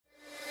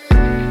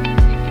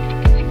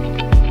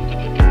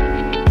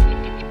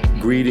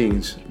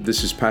Greetings,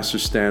 this is Pastor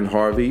Stan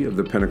Harvey of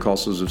the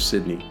Pentecostals of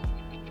Sydney.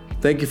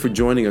 Thank you for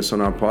joining us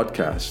on our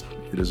podcast.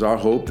 It is our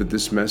hope that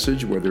this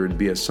message, whether it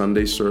be a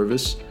Sunday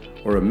service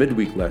or a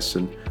midweek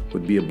lesson,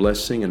 would be a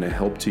blessing and a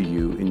help to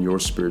you in your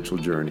spiritual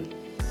journey.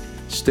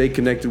 Stay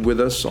connected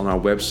with us on our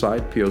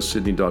website,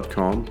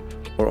 posydney.com,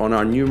 or on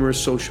our numerous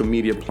social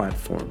media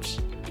platforms.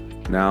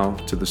 Now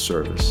to the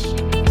service.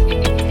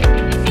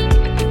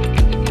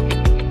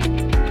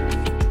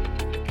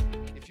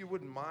 If you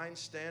wouldn't mind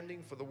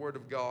standing for the Word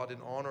of God in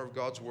honor of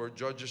God's Word,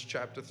 Judges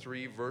chapter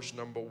 3, verse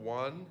number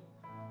 1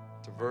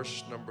 to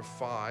verse number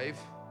 5.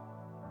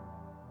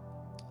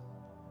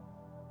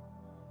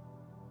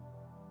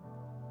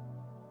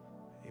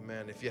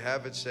 Amen. If you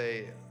have it,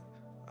 say,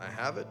 I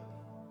have it.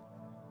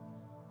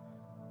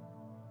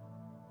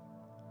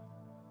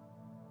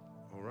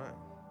 All right.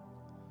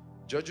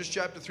 Judges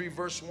chapter 3,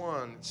 verse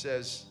 1, it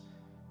says,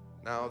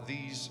 Now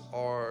these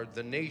are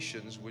the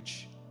nations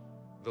which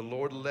the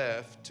Lord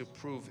left to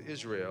prove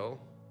Israel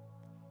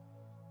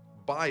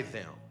by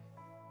them,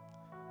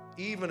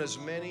 even as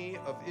many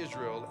of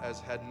Israel as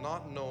had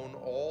not known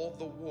all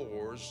the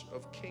wars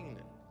of Canaan.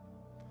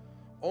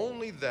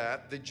 Only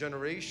that the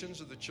generations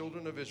of the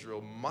children of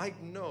Israel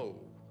might know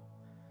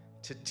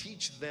to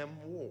teach them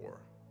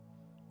war,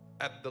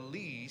 at the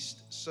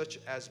least such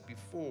as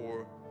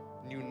before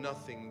knew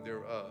nothing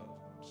thereof.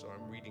 So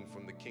I'm reading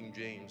from the King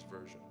James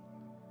Version.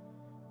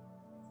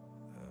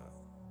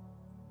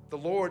 The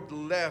Lord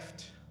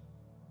left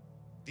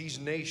these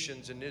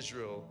nations in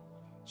Israel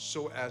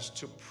so as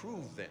to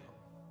prove them,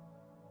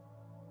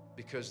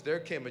 because there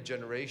came a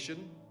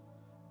generation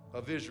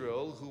of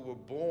Israel who were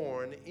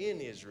born in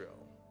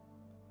Israel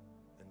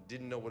and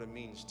didn't know what it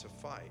means to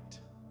fight.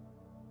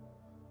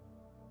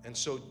 And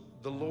so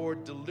the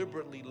Lord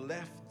deliberately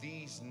left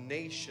these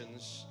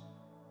nations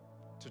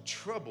to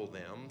trouble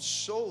them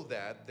so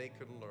that they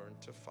could learn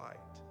to fight.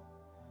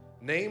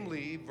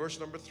 Namely, verse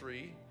number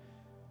 3,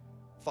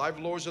 5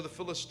 lords of the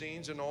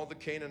Philistines and all the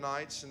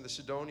Canaanites and the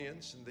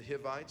Sidonians and the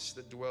Hivites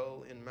that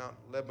dwell in Mount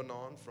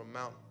Lebanon, from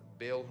Mount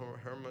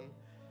Baal-Hermon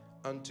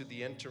unto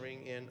the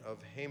entering in of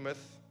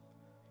Hamath.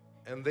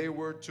 And they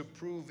were to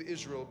prove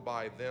Israel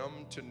by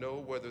them, to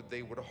know whether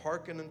they would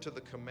hearken unto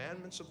the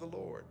commandments of the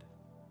Lord,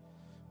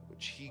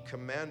 which he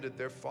commanded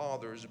their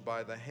fathers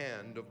by the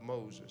hand of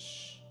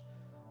Moses.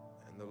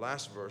 And the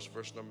last verse,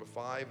 verse number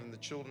 5, And the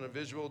children of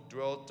Israel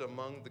dwelt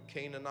among the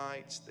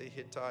Canaanites, the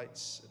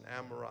Hittites, and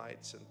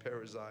Amorites, and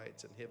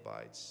Perizzites, and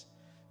Hivites,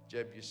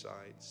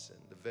 Jebusites,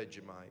 and the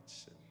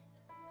Vegemites, and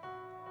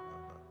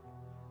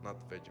not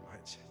the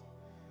Vegemites.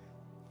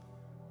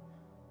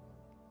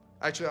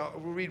 Actually,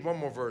 we'll read one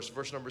more verse,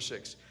 verse number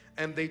 6.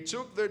 And they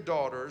took their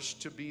daughters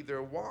to be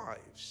their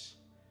wives,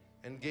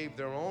 and gave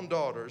their own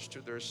daughters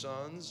to their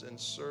sons, and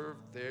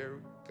served their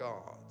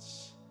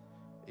gods.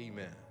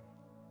 Amen.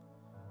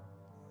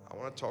 I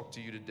want to talk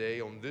to you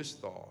today on this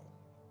thought.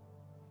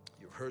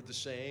 You've heard the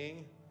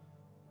saying,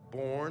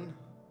 born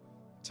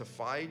to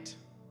fight.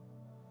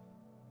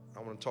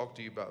 I want to talk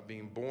to you about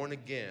being born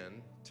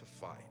again to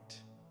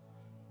fight.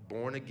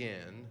 Born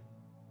again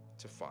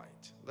to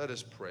fight. Let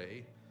us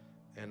pray.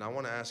 And I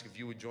want to ask if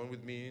you would join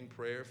with me in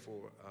prayer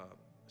for a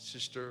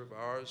sister of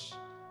ours.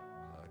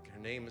 Her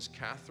name is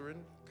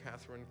Catherine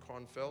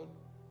Kronfeld.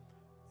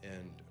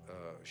 And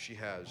she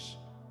has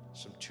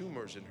some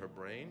tumors in her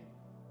brain.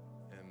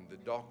 And the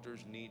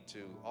doctors need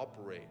to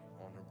operate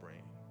on her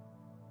brain.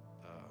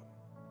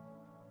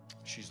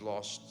 She's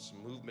lost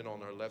some movement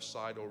on her left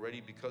side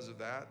already because of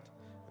that.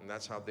 And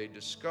that's how they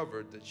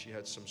discovered that she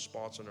had some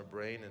spots on her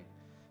brain, and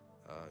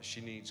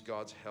she needs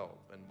God's help.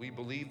 And we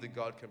believe that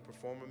God can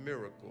perform a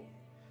miracle.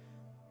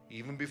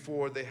 Even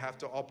before they have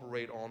to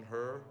operate on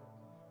her,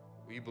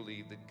 we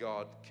believe that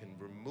God can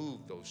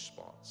remove those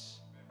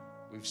spots.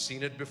 We've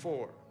seen it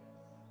before.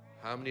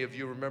 How many of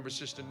you remember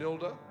Sister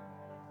Nilda?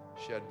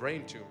 She had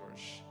brain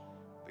tumors.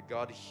 That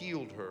God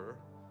healed her,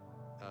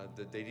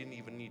 that they didn't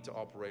even need to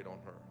operate on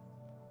her.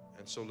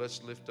 And so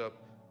let's lift up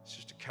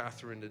Sister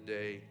Catherine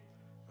today,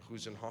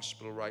 who's in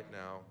hospital right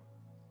now.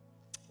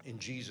 In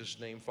Jesus'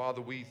 name,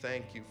 Father, we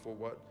thank you for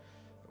what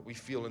we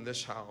feel in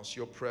this house,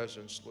 your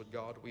presence, Lord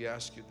God. We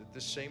ask you that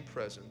this same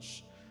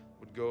presence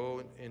would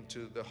go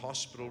into the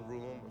hospital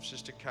room of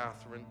Sister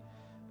Catherine,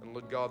 and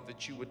Lord God,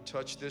 that you would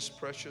touch this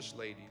precious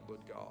lady,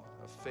 Lord God,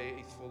 a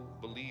faithful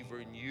believer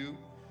in you.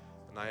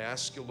 And I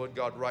ask you, Lord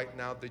God, right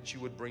now that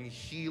you would bring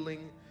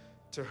healing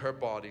to her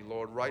body,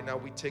 Lord. Right now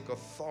we take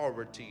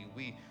authority.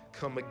 We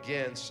come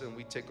against and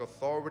we take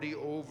authority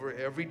over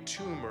every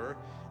tumor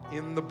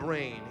in the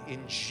brain.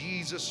 In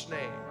Jesus'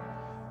 name,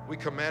 we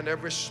command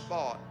every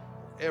spot,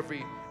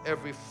 every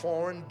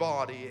foreign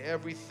body,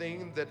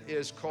 everything that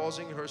is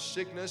causing her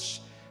sickness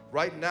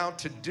right now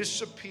to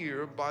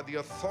disappear by the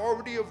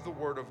authority of the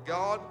Word of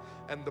God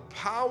and the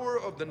power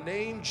of the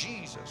name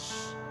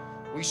Jesus.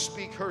 We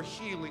speak her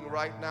healing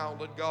right now,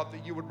 Lord God,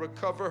 that you would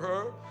recover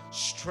her,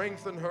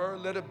 strengthen her.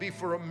 Let it be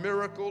for a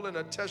miracle and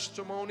a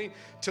testimony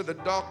to the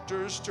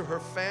doctors, to her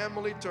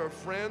family, to her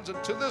friends,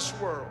 and to this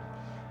world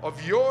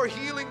of your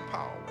healing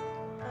power.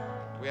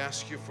 We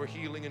ask you for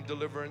healing and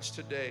deliverance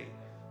today.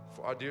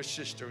 for our dear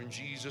sister in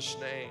Jesus'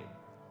 name.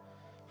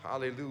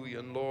 Hallelujah.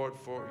 And Lord,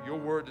 for your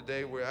word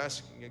today, we're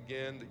asking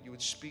again that you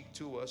would speak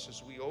to us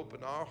as we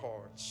open our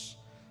hearts.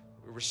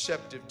 We're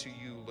receptive to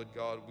you, Lord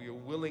God. We are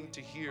willing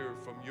to hear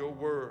from your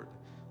word.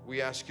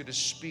 We ask you to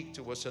speak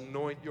to us.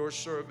 Anoint your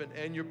servant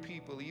and your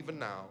people even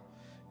now.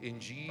 In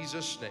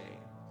Jesus' name,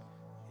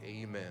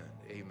 amen.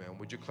 Amen.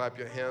 Would you clap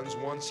your hands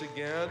once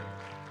again?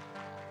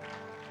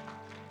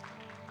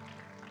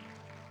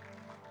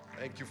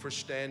 Thank you for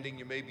standing.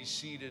 You may be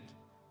seated.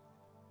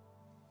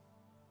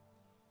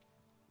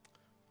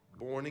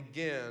 Born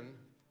again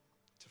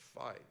to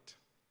fight.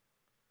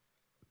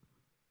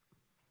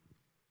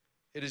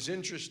 It is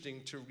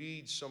interesting to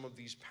read some of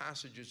these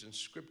passages in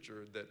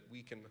Scripture that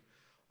we can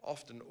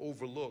often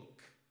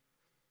overlook.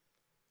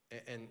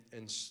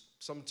 And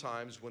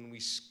sometimes when we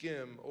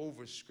skim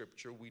over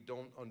Scripture, we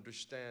don't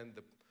understand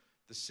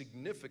the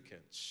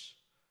significance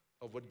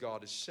of what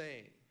God is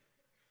saying.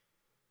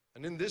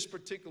 And in this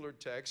particular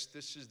text,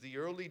 this is the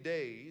early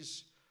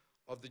days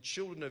of the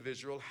children of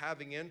Israel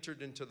having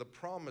entered into the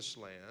promised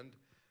land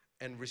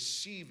and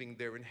receiving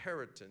their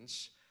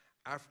inheritance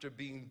after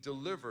being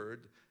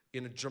delivered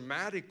in a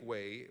dramatic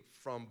way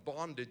from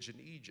bondage in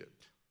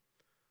Egypt.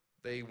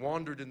 They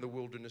wandered in the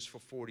wilderness for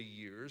 40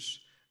 years,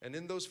 and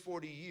in those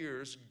 40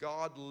 years,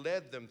 God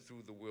led them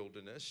through the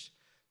wilderness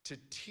to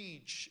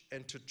teach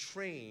and to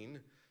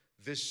train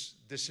this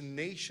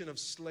nation of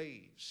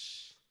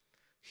slaves.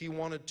 He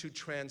wanted to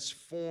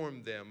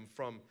transform them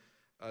from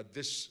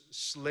this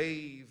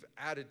slave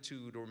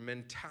attitude or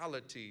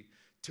mentality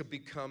to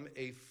become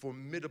a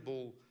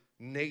formidable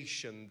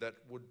nation that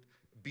would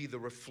be the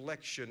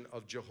reflection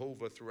of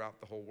Jehovah throughout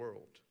the whole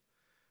world.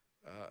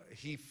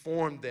 He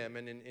formed them,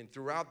 and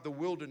throughout the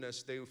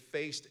wilderness, they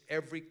faced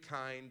every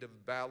kind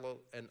of battle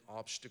and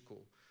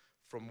obstacle,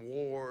 from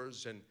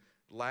wars and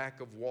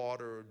lack of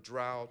water,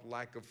 drought,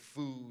 lack of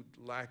food,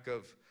 lack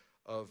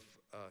of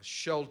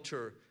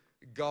shelter.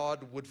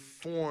 God would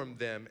form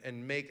them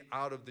and make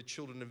out of the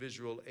children of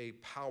Israel a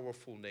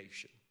powerful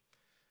nation.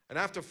 And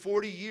after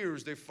 40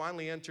 years, they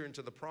finally enter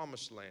into the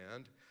promised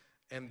land,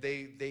 and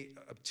they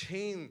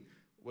obtain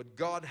what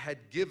God had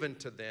given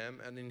to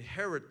them, an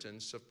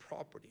inheritance of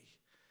property.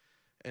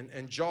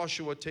 And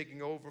Joshua,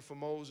 taking over for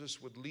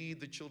Moses, would lead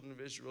the children of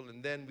Israel.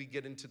 And then we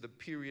get into the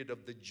period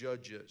of the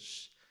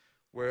judges,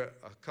 where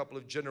a couple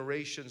of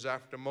generations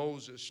after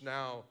Moses,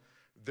 now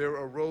there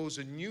arose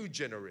a new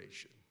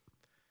generation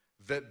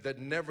that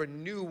never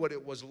knew what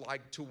it was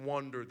like to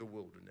wander the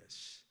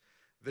wilderness,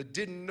 that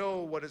didn't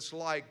know what it's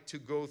like to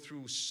go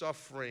through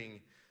suffering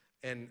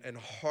and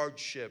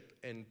hardship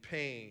and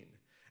pain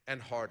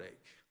and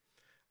heartache.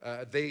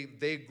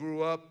 They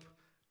grew up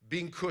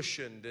being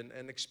cushioned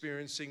and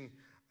experiencing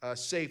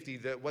safety.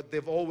 That what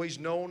they've always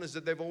known is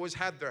that they've always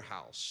had their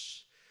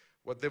house.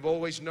 What they've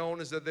always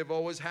known is that they've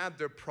always had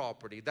their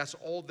property. That's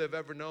all they've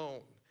ever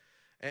known.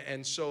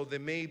 And so they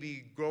may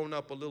be grown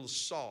up a little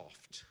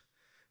soft.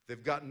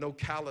 They've got no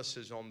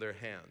calluses on their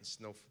hands,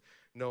 no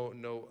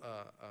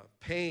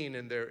pain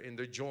in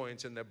their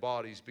joints and their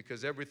bodies,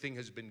 because everything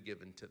has been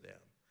given to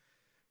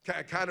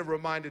them. Kind of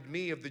reminded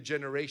me of the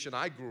generation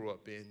I grew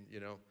up in, you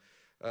know.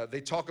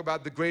 They talk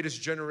about the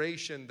greatest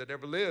generation that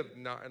ever lived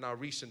in our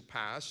recent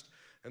past,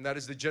 and that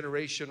is the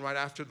generation right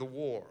after the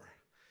war.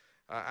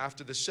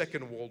 After the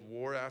Second World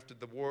War, after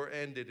the war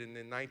ended in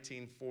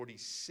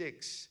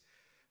 1946,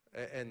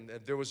 and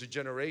there was a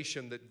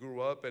generation that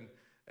grew up,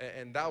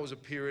 and that was a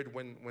period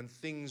when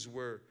things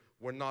were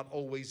not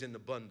always in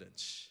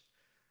abundance.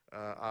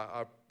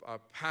 Our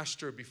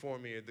pastor before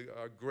me,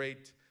 our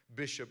great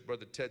bishop,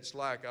 Brother Ted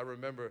Slack, I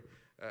remember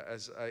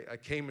as I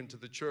came into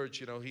the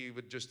church, you know, he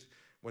would just,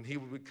 when he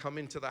would come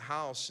into the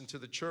house, into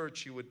the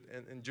church, he would,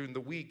 and during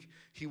the week,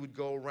 he would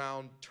go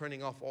around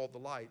turning off all the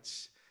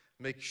lights,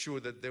 make sure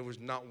that there was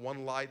not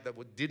one light that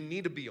didn't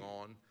need to be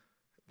on,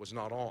 was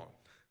not on.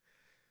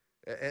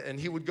 And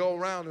he would go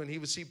around and he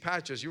would see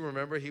patches. You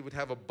remember, he would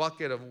have a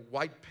bucket of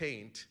white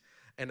paint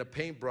and a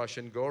paintbrush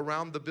and go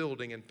around the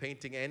building and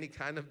painting any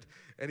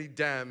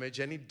damage,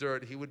 any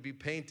dirt. He would be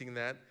painting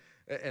that.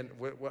 And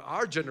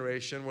our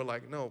generation, we're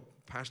like, no,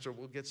 Pastor,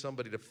 we'll get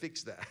somebody to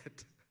fix that.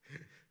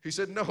 He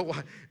said, no,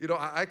 you know,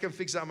 I can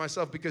fix that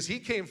myself, because he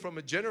came from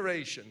a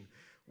generation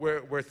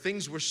where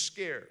things were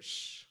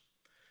scarce.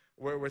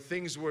 Where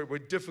things were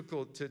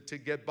difficult to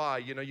get by.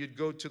 You know, you'd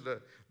go to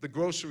the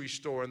grocery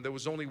store and there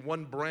was only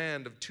one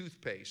brand of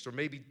toothpaste, or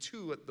maybe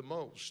two at the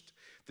most,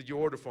 that you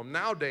order from.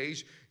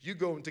 Nowadays, you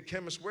go into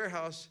Chemist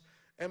Warehouse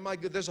and my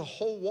God, there's a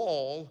whole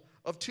wall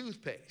of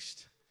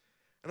toothpaste.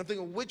 And I'm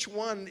thinking, which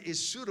one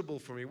is suitable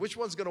for me? Which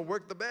one's gonna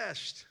work the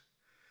best?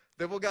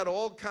 They've all got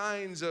all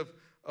kinds of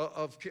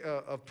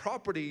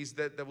properties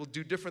that will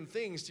do different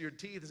things to your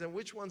teeth. And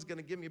which one's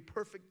gonna give me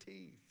perfect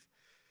teeth?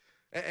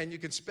 And you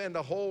can spend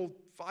a whole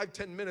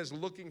 5-10 minutes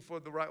looking for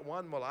the right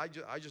one. Well, I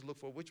just look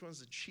for which one's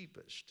the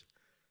cheapest.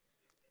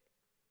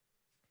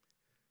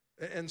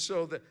 And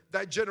so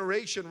that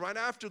generation, right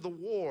after the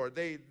war,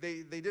 they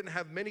didn't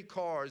have many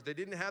cars. They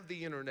didn't have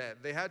the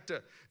internet. They had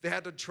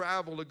to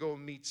travel to go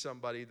meet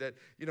somebody. That,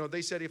 you know,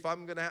 they said, if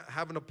I'm going to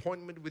have an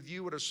appointment with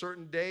you at a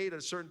certain date, at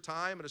a certain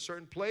time, at a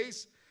certain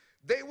place,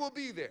 they will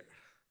be there.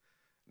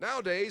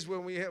 Nowadays,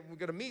 when we're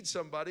going to meet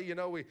somebody, you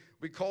know,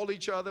 we call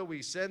each other.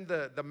 We send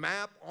the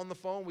map on the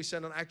phone. We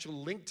send an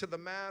actual link to the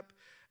map.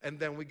 And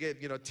then we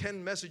get,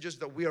 10 messages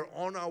that we are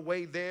on our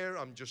way there.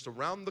 I'm just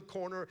around the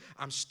corner.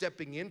 I'm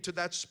stepping into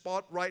that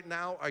spot right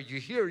now. Are you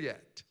here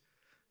yet?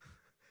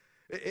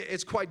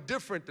 It's quite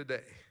different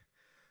today.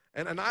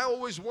 And I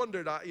always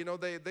wondered,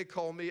 they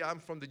call me, I'm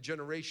from the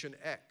Generation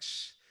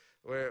X,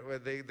 where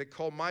they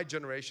call my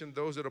generation,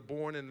 those that are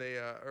born in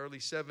the early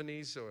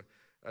 70s or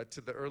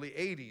to the early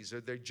 80s,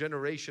 or their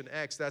Generation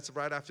X. That's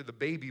right after the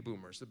baby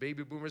boomers. The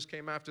baby boomers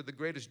came after the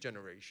greatest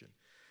generation.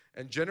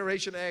 And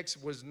Generation X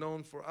was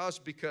known for us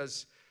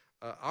because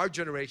our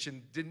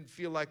generation didn't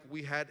feel like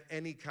we had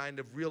any kind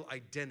of real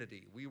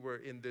identity. We were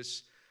in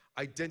this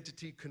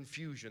identity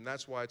confusion.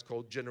 That's why it's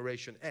called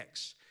Generation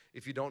X.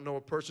 If you don't know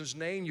a person's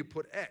name, you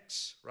put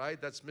X, right?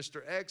 That's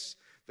Mr. X.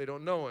 They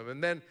don't know him.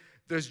 And then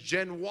there's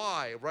Gen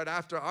Y, right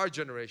after our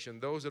generation.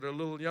 Those that are a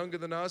little younger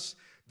than us,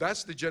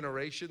 that's the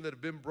generation that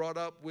have been brought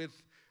up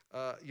with,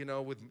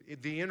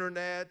 with the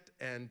internet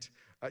and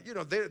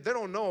they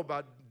don't know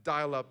about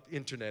dial-up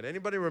internet.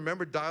 Anybody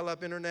remember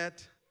dial-up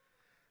internet?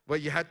 Well,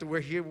 you had to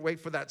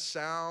wait for that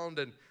sound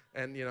and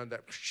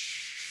that.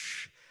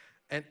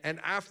 And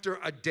after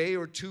a day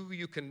or two,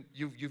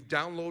 you've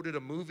downloaded a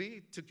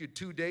movie. It took you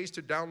 2 days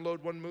to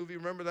download one movie.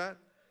 Remember that?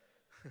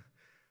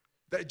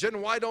 That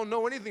Gen Y don't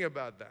know anything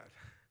about that.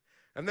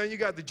 And then you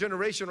got the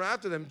generation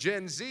after them,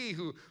 Gen Z,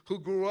 who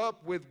grew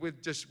up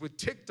with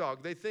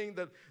TikTok. They think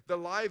that the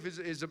life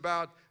is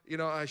about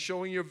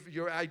showing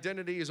your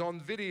identity is on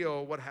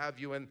video, what have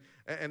you, and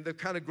they've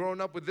kind of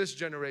grown up with this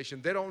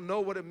generation. They don't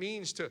know what it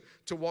means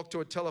to walk to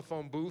a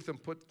telephone booth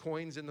and put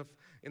coins in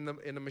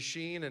the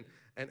machine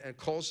and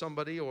call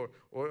somebody or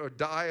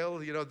dial.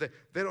 They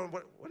don't.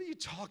 What are you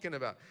talking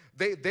about?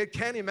 They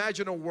can't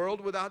imagine a world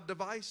without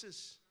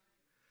devices.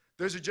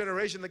 There's a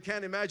generation that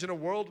can't imagine a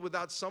world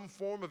without some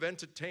form of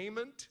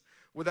entertainment,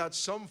 without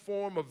some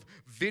form of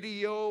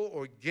video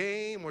or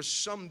game or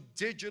some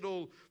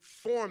digital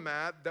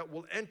format that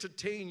will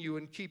entertain you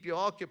and keep you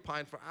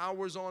occupied for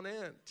hours on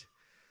end.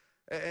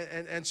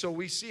 And so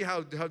we see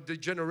how the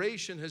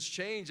generation has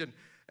changed.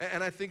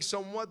 And I think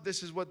somewhat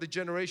this is what the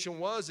generation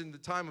was in the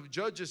time of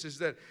Judges, is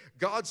that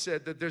God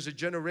said that there's a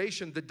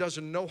generation that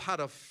doesn't know how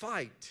to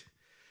fight.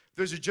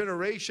 There's a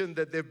generation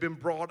that they've been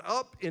brought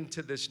up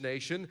into this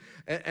nation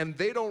and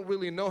they don't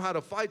really know how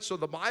to fight. So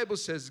the Bible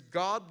says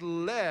God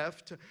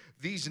left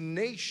these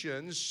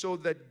nations so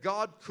that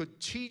God could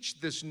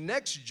teach this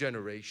next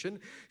generation.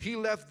 He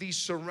left these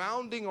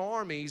surrounding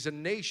armies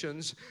and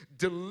nations,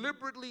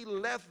 deliberately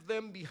left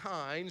them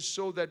behind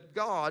so that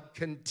God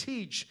can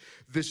teach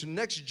this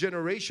next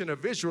generation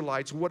of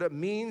Israelites what it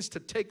means to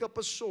take up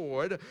a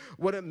sword,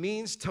 what it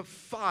means to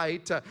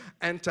fight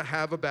and to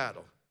have a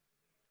battle.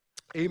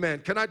 Amen.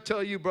 Can I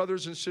tell you,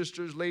 brothers and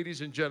sisters,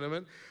 ladies and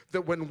gentlemen,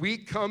 that when we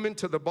come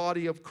into the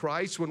body of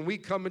Christ, when we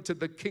come into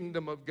the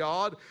kingdom of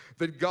God,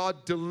 that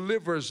God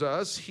delivers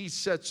us, He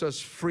sets us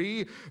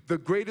free. The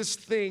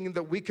greatest thing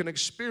that we can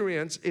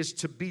experience is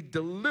to be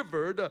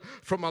delivered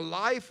from a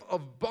life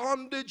of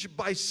bondage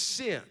by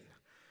sin.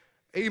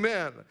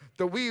 Amen.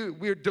 That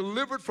we're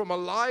delivered from a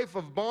life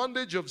of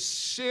bondage of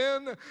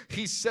sin.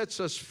 He sets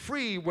us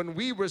free when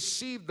we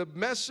receive the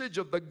message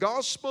of the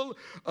gospel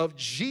of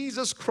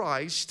Jesus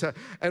Christ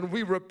and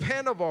we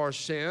repent of our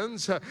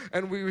sins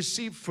and we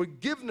receive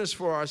forgiveness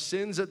for our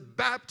sins at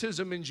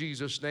baptism in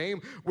Jesus' name.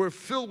 We're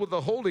filled with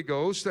the Holy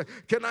Ghost.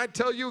 Can I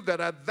tell you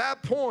that at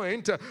that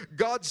point,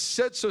 God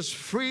sets us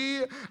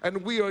free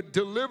and we are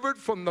delivered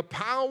from the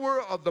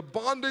power of the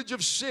bondage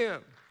of sin.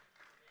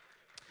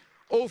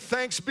 Oh,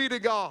 thanks be to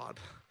God.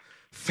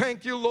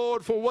 Thank you,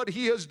 Lord, for what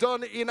He has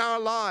done in our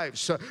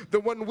lives.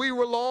 That when we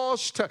were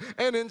lost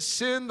and in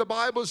sin, the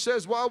Bible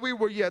says, while we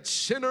were yet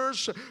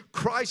sinners,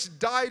 Christ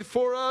died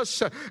for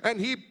us,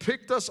 and He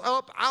picked us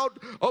up out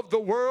of the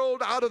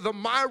world, out of the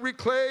miry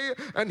clay,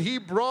 and He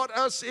brought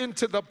us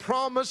into the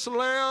promised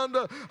land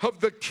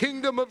of the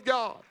kingdom of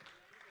God.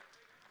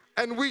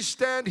 And we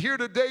stand here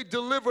today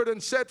delivered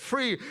and set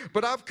free.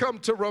 But I've come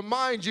to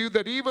remind you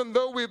that even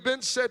though we've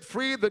been set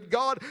free, that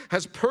God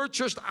has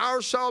purchased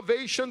our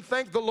salvation,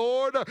 thank the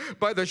Lord,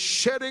 by the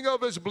shedding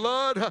of His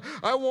blood.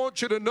 I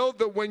want you to know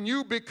that when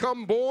you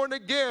become born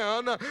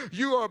again,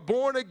 you are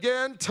born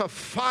again to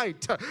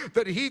fight.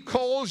 That He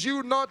calls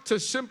you not to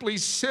simply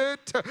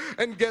sit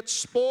and get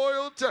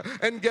spoiled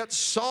and get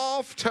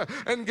soft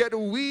and get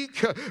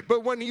weak.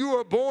 But when you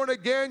are born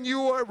again,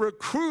 you are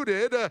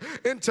recruited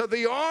into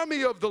the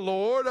army of the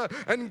Lord,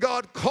 and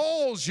God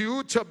calls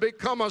you to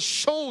become a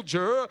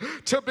soldier,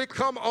 to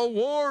become a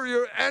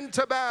warrior, and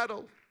to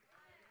battle.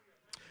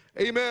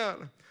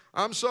 Amen.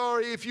 I'm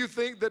sorry if you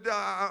think that,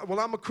 well,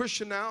 I'm a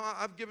Christian now.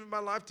 I've given my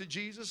life to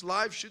Jesus.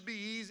 Life should be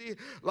easy.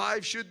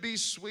 Life should be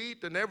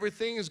sweet and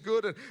everything is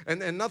good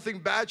and nothing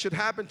bad should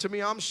happen to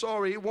me. I'm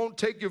sorry. It won't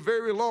take you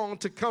very long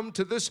to come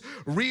to this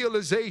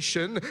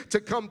realization, to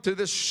come to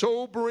this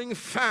sobering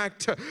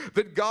fact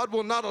that God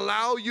will not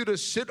allow you to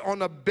sit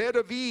on a bed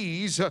of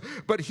ease,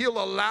 but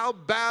He'll allow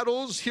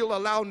battles. He'll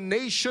allow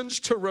nations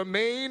to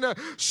remain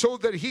so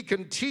that He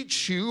can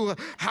teach you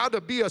how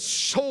to be a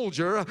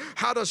soldier,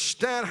 how to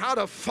stand, how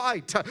to fight.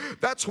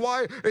 That's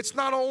why it's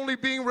not only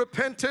being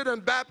repented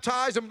and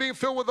baptized and being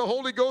filled with the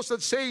Holy Ghost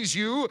that saves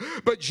you,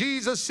 but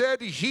Jesus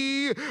said,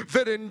 he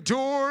that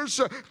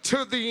endures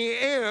to the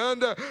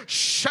end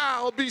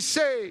shall be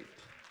saved.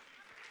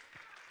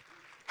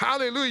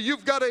 Hallelujah.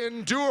 You've got to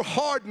endure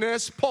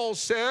hardness, Paul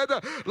said,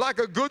 like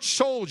a good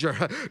soldier.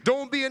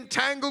 Don't be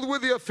entangled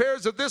with the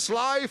affairs of this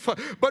life,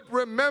 but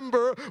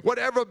remember,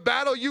 whatever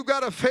battle you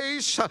got to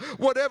face,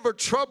 whatever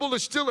trouble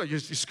is still,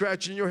 you're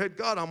scratching your head.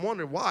 God, I'm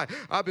wondering why.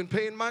 I've been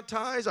paying my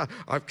tithes.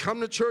 I've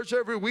come to church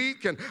every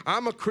week, and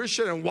I'm a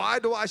Christian, and why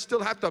do I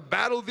still have to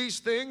battle these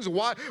things?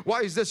 Why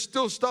is there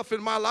still stuff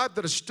in my life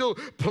that is still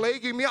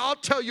plaguing me? I'll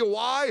tell you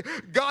why.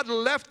 God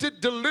left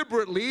it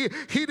deliberately.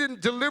 He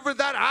didn't deliver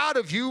that out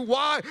of you.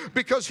 Why?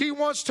 Because He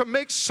wants to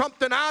make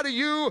something out of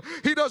you.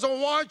 He doesn't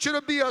want you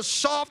to be a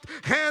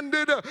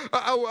soft-handed,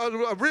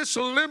 a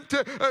wrist-limped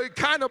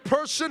kind of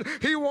person.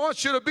 He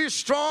wants you to be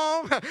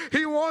strong.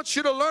 He wants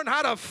you to learn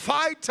how to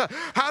fight,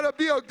 how to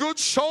be a good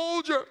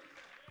soldier.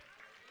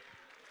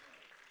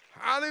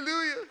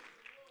 Hallelujah.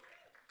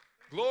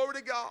 Glory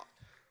to God.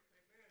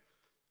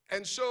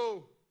 And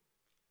so,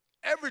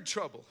 every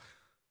trouble,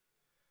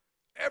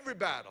 every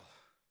battle,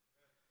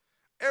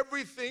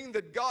 everything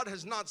that God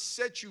has not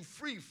set you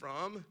free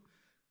from,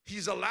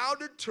 He's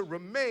allowed it to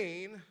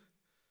remain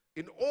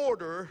in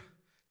order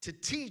to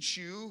teach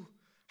you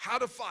how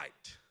to fight.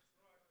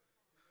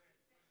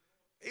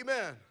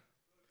 Amen.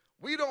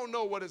 We don't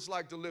know what it's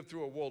like to live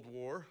through a world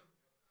war.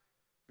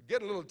 We're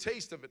getting a little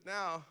taste of it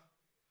now.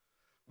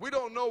 We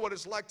don't know what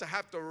it's like to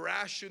have to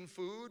ration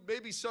food.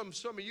 Maybe some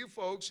of you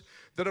folks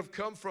that have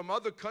come from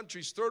other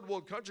countries, third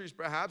world countries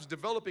perhaps,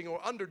 developing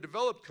or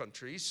underdeveloped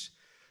countries,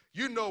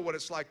 you know what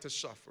it's like to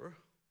suffer.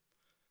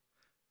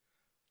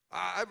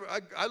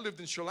 I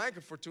lived in Sri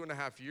Lanka for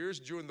 2.5 years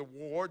during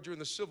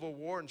the Civil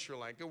War in Sri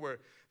Lanka, where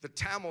the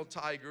Tamil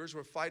Tigers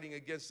were fighting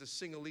against the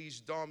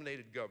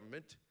Sinhalese-dominated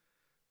government.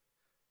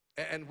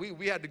 And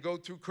we had to go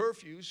through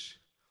curfews.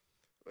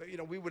 You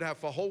know, we would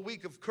have a whole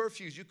week of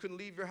curfews. You couldn't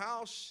leave your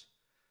house.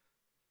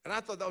 And I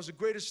thought that was the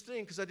greatest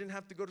thing because I didn't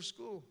have to go to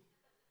school.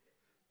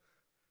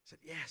 I said,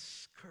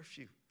 yes,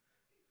 curfew.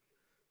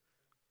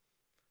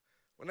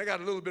 When I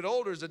got a little bit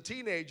older as a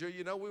teenager,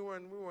 you know, we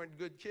weren't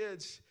good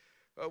kids.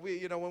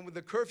 When with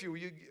the curfew,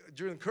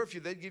 during the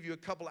curfew, they'd give you a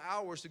couple of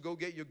hours to go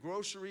get your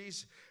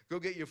groceries, go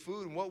get your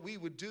food. And what we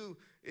would do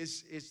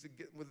is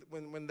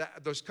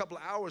those couple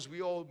of hours,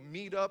 we all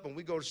meet up and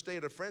we go to stay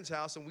at a friend's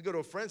house. And we go to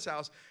a friend's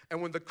house.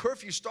 And when the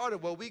curfew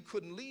started, well, we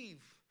couldn't leave.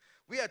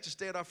 We had to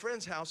stay at our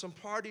friend's house and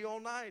party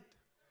all night.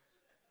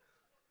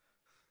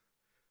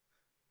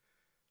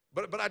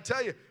 But I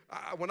tell you,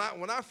 when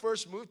I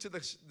first moved to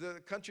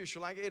the country of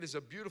Sri Lanka, it is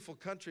a beautiful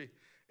country.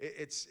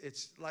 It's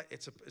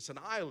an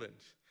island.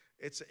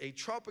 It's a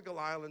tropical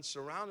island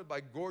surrounded by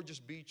gorgeous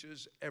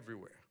beaches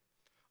everywhere,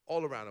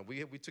 all around it.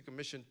 We took a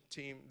mission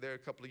team there a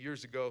couple of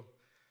years ago,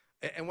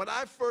 and when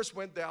I first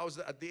went there, I was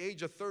at the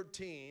age of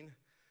 13.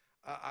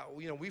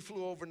 We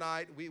flew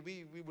overnight.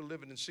 We were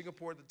living in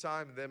Singapore at the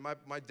time, and then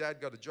my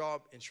dad got a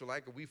job in Sri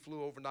Lanka. We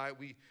flew overnight.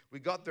 We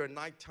got there at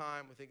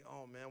nighttime. We think,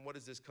 oh man, what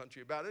is this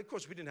country about? And of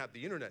course, we didn't have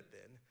the internet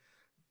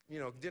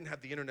then. Didn't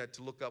have the internet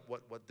to look up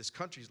what this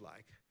country's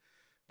like.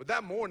 But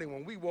that morning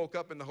when we woke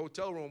up in the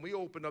hotel room, we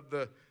opened up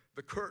the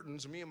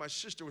curtains. Me and my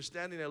sister were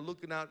standing there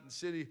looking out in the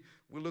city.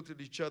 We looked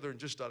at each other and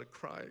just started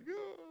crying.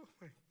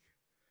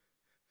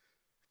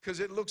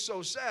 Because it looked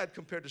so sad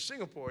compared to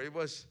Singapore. It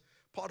was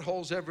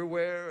potholes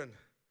everywhere, and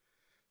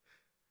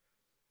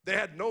they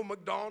had no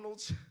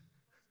McDonald's.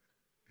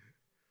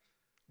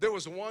 There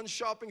was one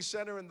shopping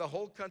center in the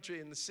whole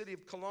country, in the city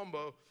of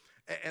Colombo,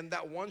 and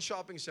that one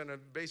shopping center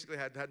basically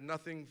had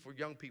nothing for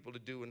young people to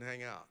do and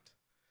hang out.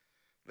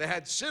 They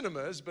had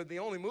cinemas, but the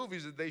only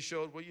movies that they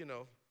showed were,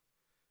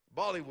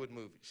 Bollywood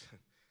movies.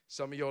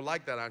 Some of you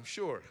like that, I'm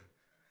sure,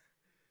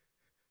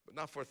 but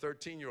not for a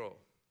 13-year-old.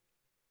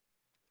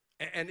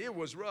 And it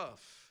was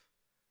rough.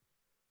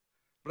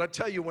 But I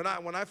tell you, when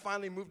I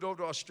finally moved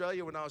over to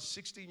Australia when I was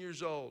 16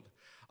 years old,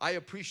 I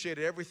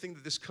appreciated everything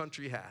that this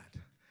country had.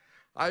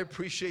 I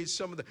appreciate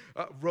some of the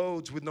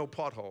roads with no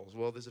potholes.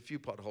 Well, there's a few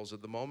potholes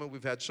at the moment.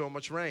 We've had so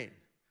much rain.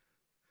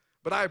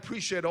 But I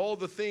appreciate all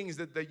the things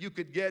that you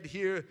could get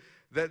here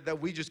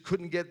that we just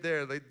couldn't get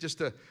there.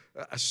 Just a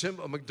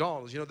simple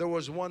McDonald's. There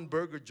was one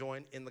burger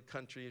joint in the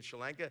country of Sri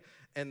Lanka,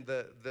 and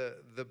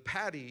the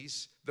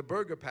patties, the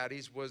burger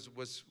patties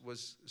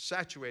was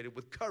saturated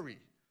with curry.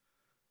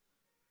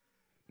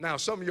 Now,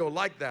 some of you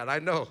like that, I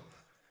know.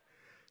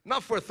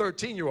 Not for a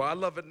 13-year-old. I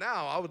love it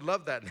now. I would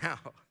love that now.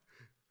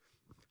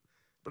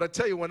 But I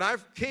tell you, when I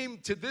came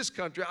to this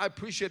country, I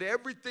appreciate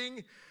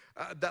everything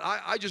that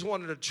I just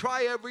wanted to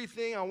try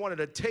everything. I wanted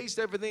to taste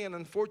everything, and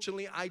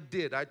unfortunately, I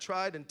did. I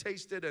tried and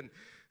tasted and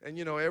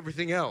you know,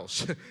 everything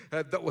else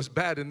that was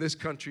bad in this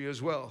country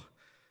as well.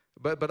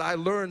 But I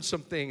learned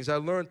some things. I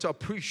learned to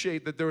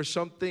appreciate that there are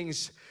some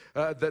things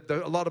that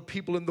a lot of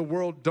people in the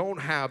world don't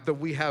have that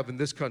we have in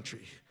this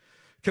country.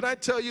 Can I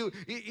tell you,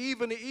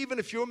 even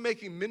if you're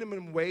making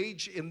minimum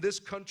wage in this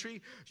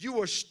country,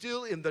 you are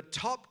still in the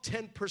top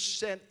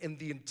 10% in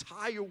the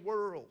entire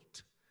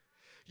world.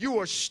 You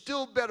are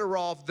still better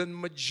off than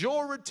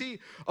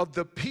majority of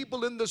the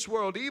people in this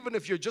world. Even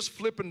if you're just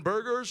flipping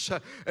burgers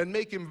and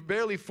making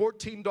barely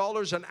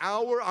 $14 an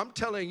hour, I'm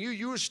telling you,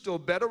 you're still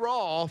better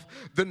off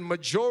than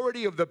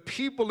majority of the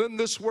people in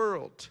this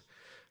world.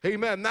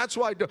 Amen. That's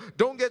why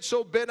don't get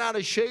so bent out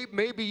of shape.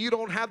 Maybe you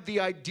don't have the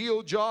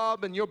ideal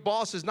job and your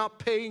boss is not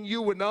paying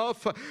you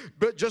enough,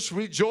 but just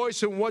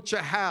rejoice in what you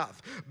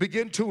have.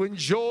 Begin to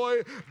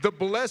enjoy the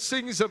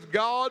blessings of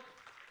God.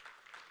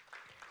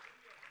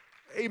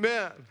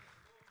 Amen.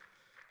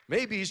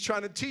 Maybe he's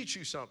trying to teach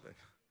you something.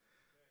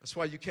 That's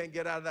why you can't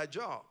get out of that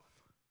job,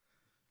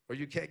 or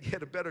you can't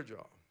get a better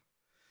job.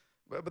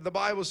 But the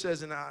Bible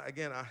says, and I'm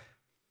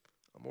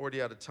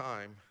already out of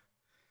time.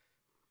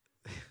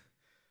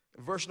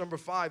 In verse number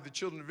 5, the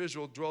children of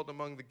Israel dwelt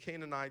among the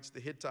Canaanites,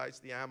 the Hittites,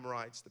 the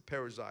Amorites, the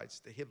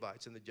Perizzites, the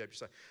Hivites, and the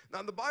Jebusites.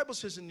 Now, the Bible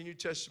says in the New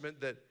Testament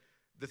that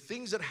the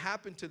things that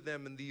happened to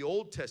them in the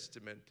Old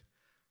Testament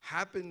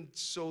happened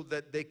so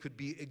that they could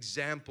be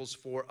examples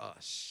for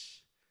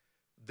us.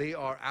 They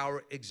are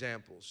our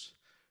examples.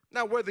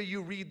 Now, whether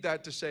you read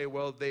that to say,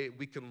 well,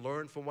 we can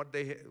learn from what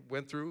they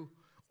went through,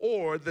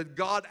 or that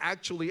God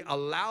actually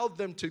allowed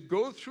them to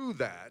go through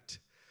that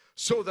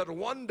so that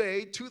one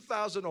day,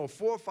 2,000 or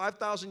 4,000 or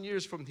 5,000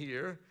 years from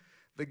here,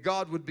 that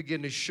God would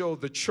begin to show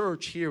the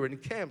church here in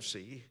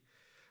Campsie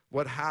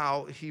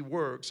how he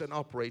works and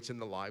operates in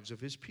the lives of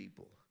his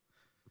people.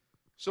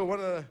 So one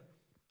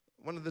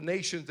of the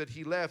nations that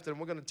he left, and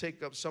we're going to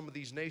take up some of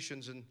these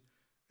nations, and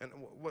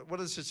what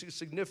is the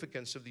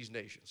significance of these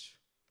nations?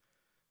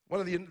 One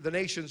of the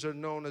nations are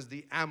known as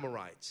the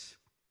Amorites.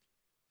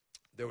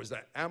 There was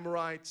the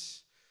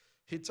Amorites,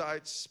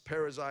 Hittites,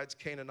 Perizzites,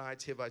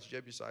 Canaanites, Hivites,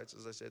 Jebusites,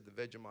 as I said, the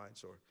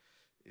Vegemites, or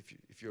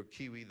if you're a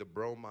Kiwi, the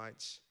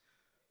Bromites.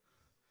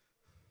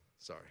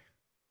 Sorry.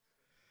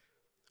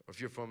 Or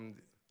if you're from,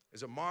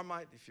 is it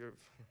Marmite?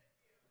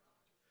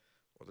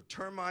 Or the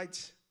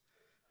Termites.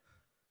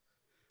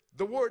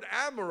 The word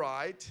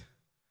Amorite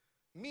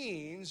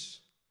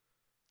means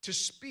to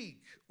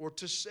speak or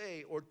to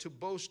say or to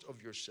boast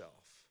of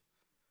yourself.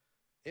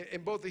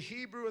 In both the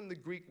Hebrew and the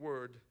Greek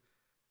word,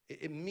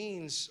 it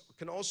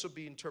can also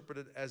be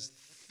interpreted as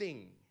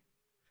thing.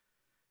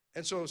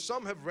 And so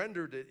some have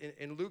rendered it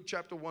in Luke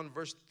chapter 1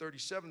 verse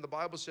 37. The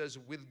Bible says,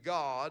 with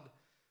God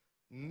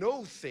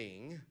no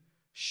thing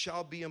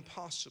shall be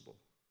impossible.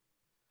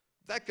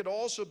 That could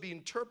also be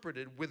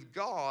interpreted, with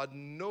God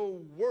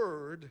no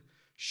word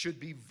should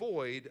be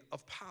void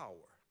of power.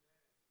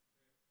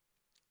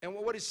 And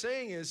what he's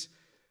saying is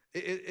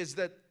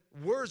that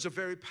words are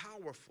very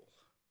powerful.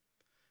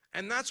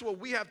 And that's what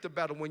we have to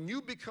battle. When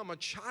you become a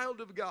child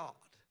of God,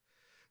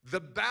 the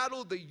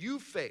battle that you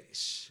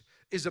face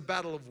is a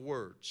battle of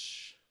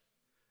words.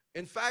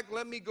 In fact,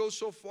 let me go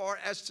so far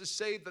as to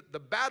say that the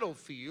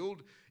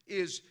battlefield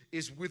is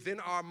within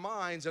our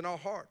minds and our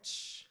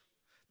hearts.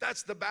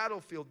 That's the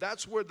battlefield.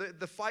 That's where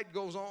the fight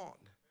goes on.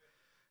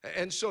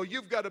 And so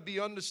you've got to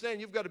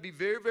you've got to be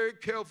very, very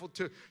careful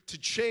to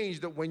change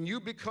that. When you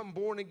become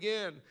born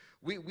again,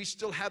 we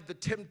still have the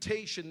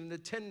temptation and the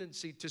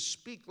tendency to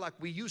speak like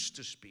we used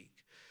to speak,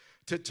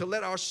 to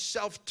let our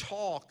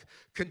self-talk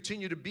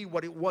continue to be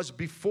what it was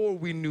before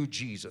we knew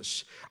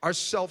Jesus. Our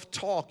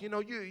self-talk,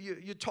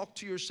 you talk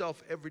to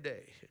yourself every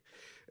day.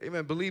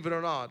 Amen, believe it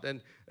or not.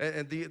 And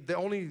the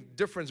only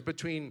difference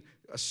between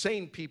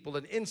sane people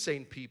and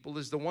insane people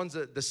is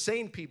the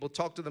sane people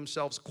talk to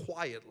themselves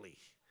quietly.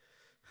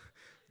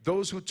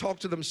 Those who talk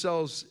to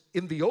themselves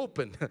in the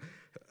open,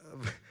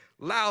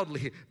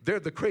 loudly,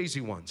 they're the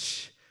crazy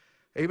ones.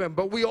 Amen.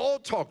 But we all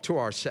talk to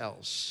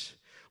ourselves.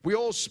 We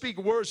all speak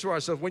words to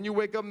ourselves. When you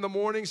wake up in the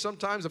morning,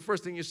 sometimes the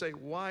first thing you say,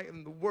 why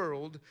in the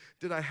world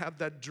did I have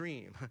that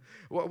dream?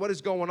 What is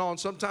going on?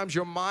 Sometimes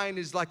your mind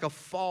is like a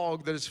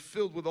fog that is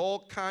filled with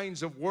all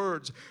kinds of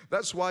words.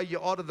 That's why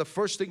the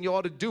first thing you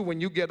ought to do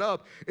when you get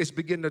up is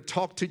begin to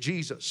talk to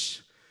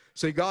Jesus.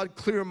 Say, God,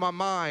 clear my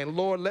mind.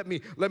 Lord, let me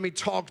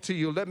talk to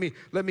you. Let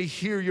me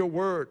hear your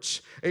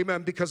words.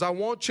 Amen. Because I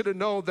want you to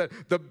know that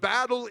the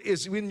battle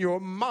is in your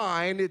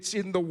mind. It's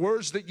in the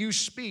words that you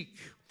speak.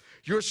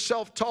 Your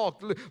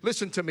self-talk.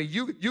 Listen to me.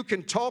 You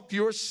can talk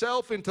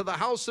yourself into the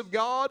house of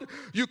God.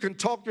 You can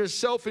talk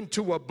yourself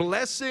into a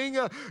blessing.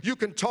 You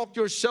can talk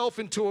yourself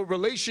into a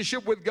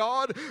relationship with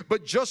God.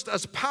 But just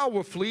as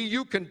powerfully,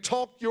 you can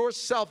talk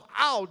yourself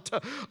out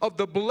of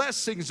the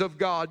blessings of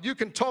God. You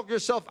can talk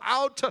yourself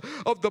out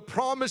of the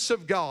promise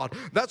of God.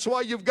 That's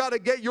why you've got to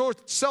get your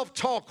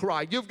self-talk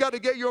right. You've got to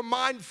get your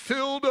mind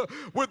filled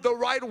with the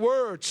right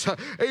words.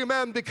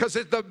 Amen. Because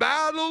the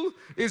battle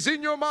is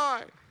in your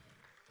mind.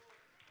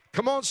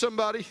 Come on,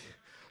 somebody.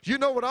 You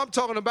know what I'm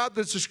talking about.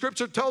 The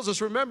scripture tells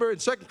us, remember in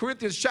 2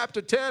 Corinthians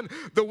chapter 10,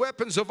 the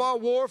weapons of our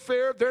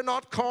warfare, they're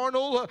not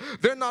carnal,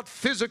 they're not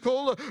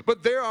physical,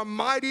 but they are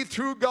mighty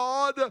through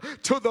God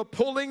to the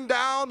pulling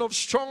down of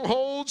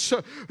strongholds.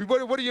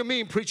 What do you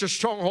mean, preacher,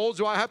 strongholds?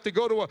 Do I have to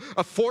go to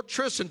a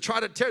fortress and try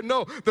to tear?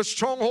 No, the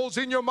strongholds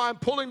in your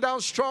mind, pulling down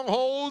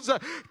strongholds,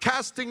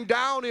 casting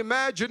down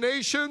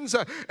imaginations,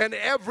 and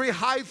every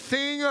high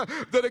thing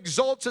that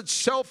exalts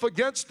itself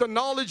against the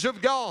knowledge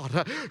of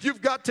God.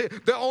 You've got to,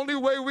 the only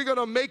way we're going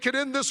to make it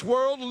in this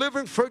world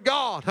living for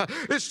God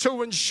is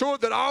to ensure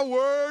that our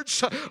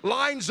words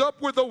lines up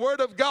with the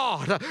word of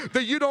God,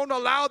 that you don't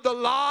allow the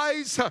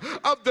lies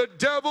of the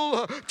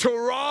devil to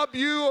rob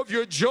you of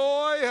your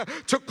joy,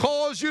 to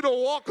cause you to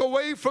walk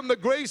away from the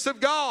grace of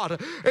God.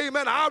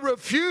 Amen. I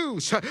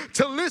refuse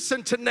to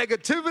listen to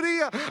negativity.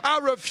 I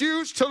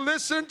refuse to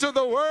listen to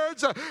the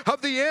words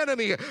of the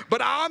enemy, but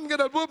I'm going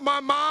to put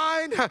my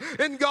mind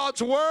in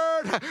God's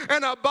word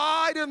and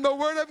abide in the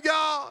word of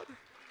God.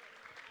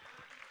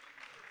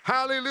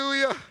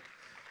 Hallelujah.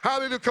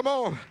 Hallelujah. Come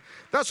on.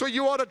 That's what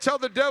you ought to tell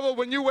the devil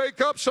when you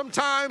wake up.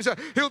 Sometimes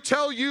he'll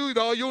tell you,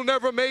 no, you'll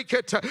never make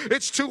it.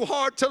 It's too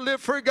hard to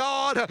live for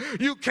God.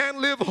 You can't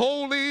live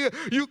holy.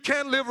 You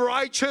can't live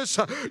righteous.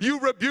 You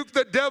rebuke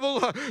the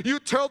devil. You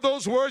tell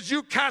those words.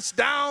 You cast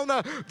down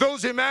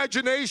those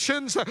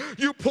imaginations.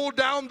 You pull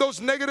down those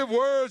negative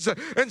words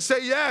and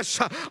say, yes,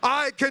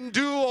 I can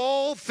do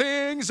all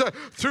things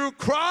through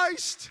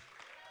Christ.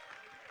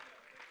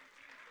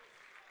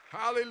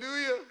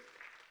 Hallelujah.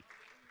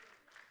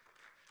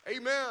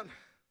 Amen.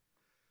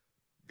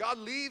 God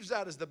leaves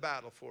that as the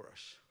battle for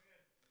us.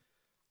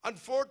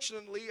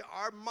 Unfortunately,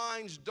 our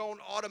minds don't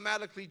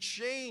automatically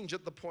change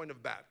at the point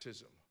of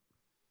baptism,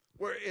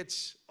 where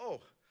it's, oh,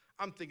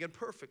 I'm thinking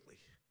perfectly.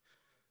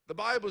 The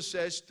Bible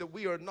says that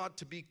we are not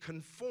to be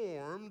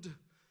conformed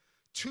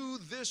to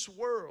this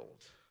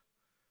world.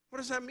 What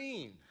does that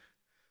mean?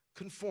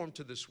 Conform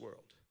to this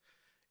world.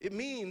 It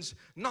means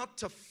not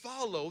to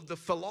follow the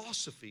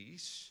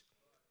philosophies,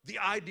 the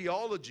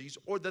ideologies,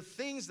 or the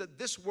things that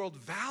this world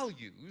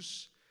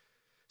values.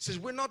 It says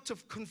we're not to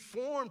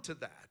conform to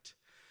that,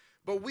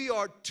 but we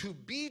are to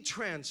be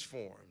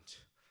transformed,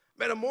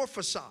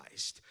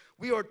 metamorphosized.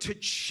 We are to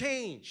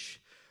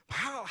change.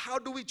 How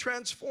do we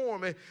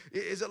transform?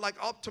 Is it like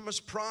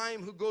Optimus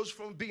Prime who goes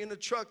from being a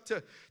truck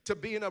to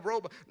being a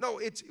robot? No,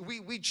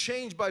 we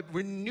change by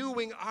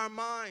renewing our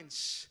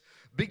minds.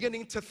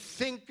 Beginning to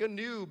think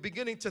anew,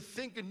 beginning to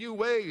think in new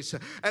ways.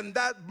 And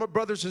that, my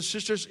brothers and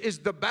sisters, is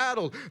the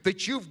battle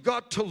that you've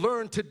got to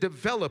learn to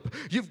develop.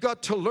 You've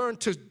got to learn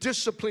to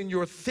discipline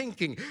your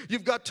thinking.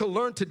 You've got to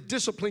learn to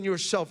discipline your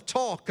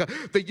self-talk.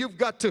 That you've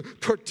got to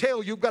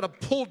curtail. You've got to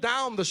pull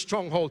down the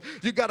stronghold.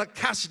 You've got to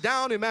cast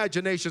down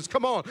imaginations.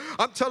 Come on.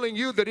 I'm telling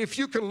you that if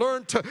you can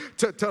learn to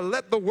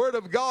let the Word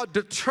of God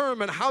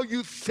determine how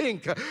you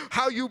think,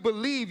 how you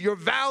believe, your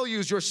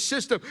values, your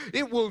system,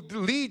 it will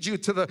lead you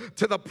to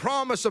the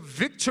promise of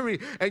victory,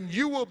 and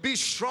you will be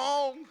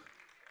strong.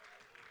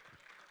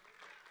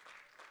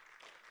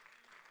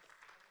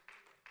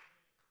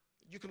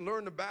 You can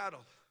learn the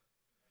battle.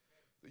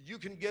 You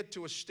can get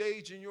to a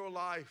stage in your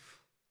life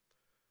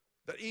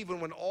that even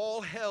when all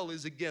hell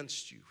is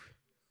against you,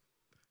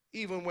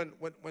 even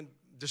when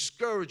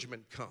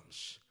discouragement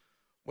comes,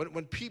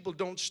 when people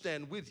don't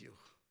stand with you,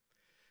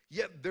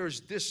 yet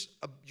there's this,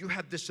 you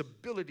have this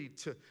ability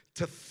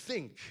to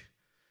think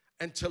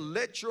and to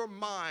let your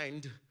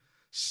mind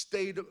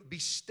be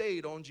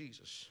stayed on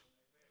Jesus.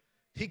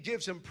 He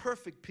gives him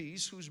perfect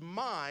peace whose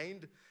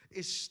mind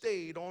is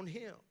stayed on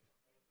him.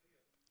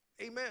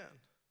 Amen.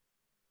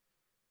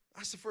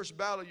 That's the first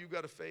battle you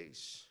got to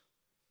face.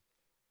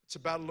 It's a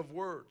battle of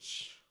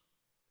words.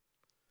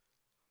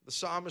 The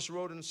psalmist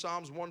wrote in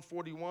Psalms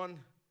 141,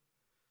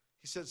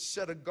 he said,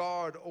 set a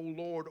guard, O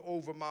Lord,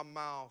 over my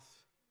mouth.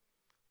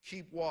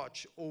 Keep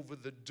watch over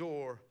the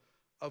door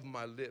of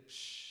my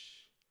lips.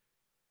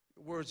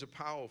 Words are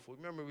powerful.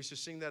 Remember, we used to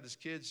sing that as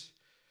kids.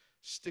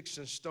 Sticks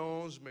and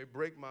stones may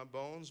break my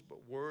bones,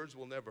 but words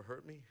will never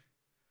hurt me.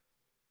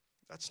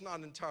 That's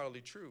not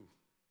entirely true.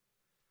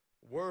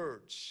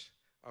 Words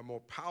are more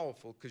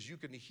powerful because you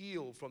can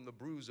heal from the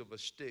bruise of a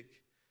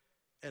stick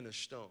and a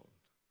stone.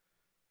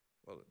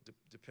 Well, it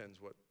depends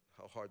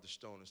how hard the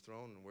stone is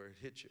thrown and where it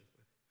hits you.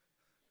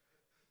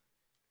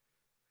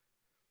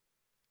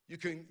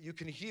 You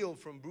can heal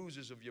from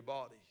bruises of your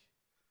body,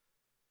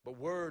 but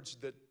words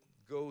that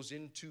goes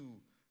into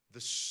the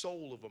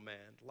soul of a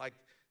man, like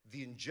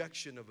the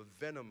injection of a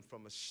venom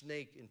from a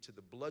snake into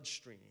the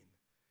bloodstream,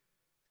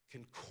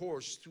 can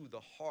course through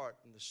the heart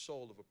and the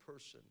soul of a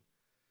person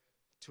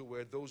to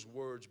where those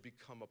words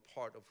become a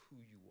part of who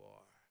you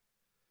are.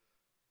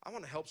 I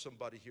want to help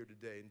somebody here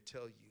today and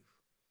tell you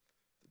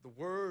that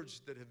the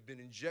words that have been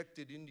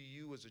injected into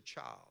you as a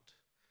child,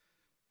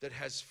 that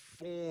has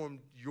formed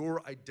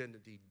your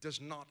identity,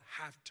 does not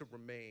have to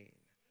remain.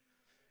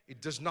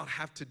 It does not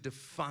have to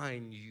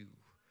define you.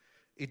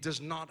 It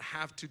does not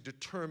have to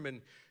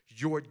determine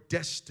your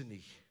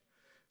destiny.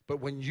 But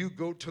when you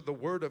go to the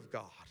Word of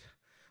God,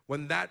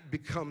 when that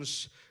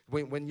becomes,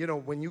 when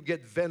you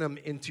get venom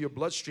into your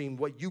bloodstream,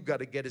 what you got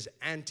to get is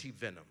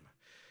anti-venom.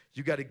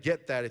 You got to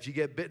get that. If you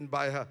get bitten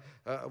by a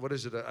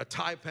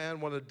taipan,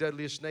 one of the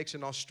deadliest snakes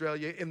in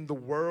Australia, in the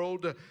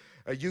world,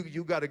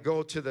 you got to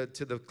go to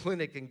the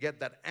clinic and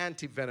get that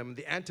antivenom.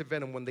 The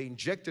antivenom, when they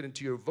inject it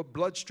into your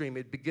bloodstream,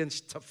 it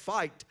begins to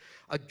fight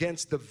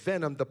against the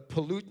venom, the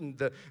pollutant,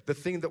 the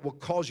thing that will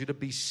cause you to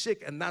be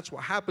sick. And that's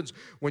what happens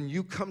when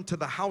you come to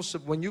the house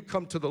of, when you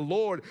come to the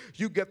Lord,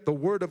 you get the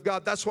Word of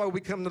God. That's why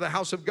we come to the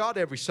house of God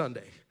every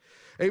Sunday.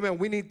 Amen.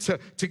 We need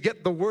to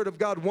get the Word of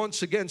God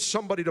once again,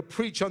 somebody to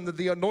preach under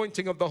the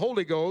anointing of the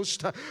Holy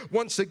Ghost,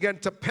 once again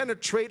to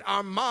penetrate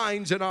our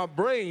minds and our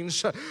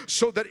brains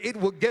so that it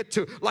will get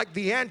to, like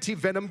the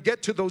antivenom,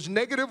 get to those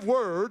negative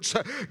words,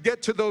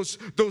 get to those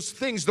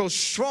things, those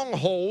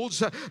strongholds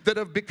that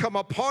have become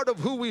a part of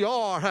who we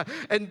are.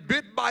 And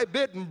bit by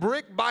bit and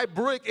brick by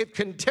brick, it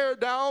can tear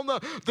down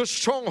the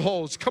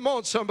strongholds. Come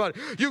on, somebody.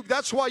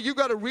 That's why you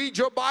got to read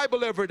your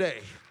Bible every day.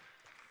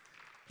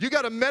 You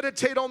got to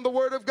meditate on the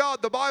Word of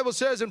God. The Bible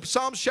says in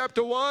Psalms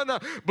chapter 1,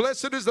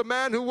 blessed is the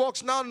man who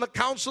walks not in the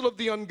counsel of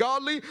the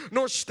ungodly,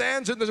 nor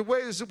stands in the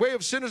way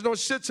of sinners, nor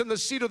sits in the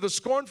seat of the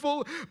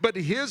scornful, but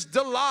his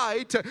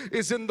delight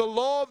is in the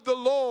law of the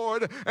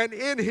Lord, and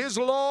in his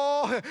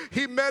law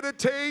he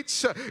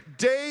meditates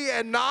day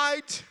and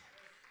night.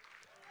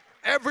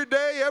 Every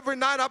day, every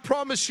night, I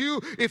promise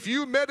you, if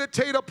you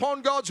meditate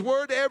upon God's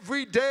Word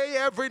every day,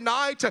 every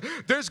night,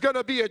 there's going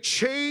to be a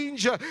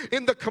change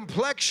in the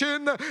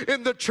complexion,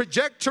 in the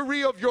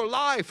trajectory of your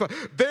life.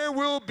 There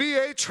will be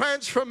a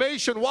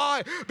transformation.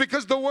 Why?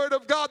 Because the Word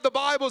of God, the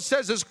Bible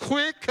says, is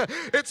quick,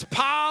 it's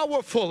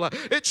powerful,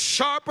 it's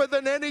sharper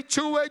than any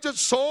two-edged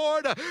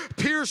sword,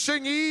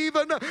 piercing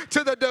even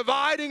to the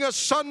dividing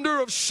asunder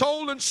of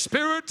soul and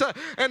spirit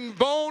and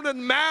bone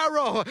and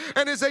marrow,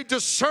 and is a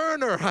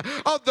discerner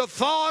of the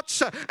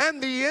thoughts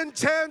and the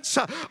intents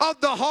of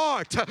the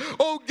heart.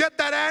 Oh, get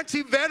that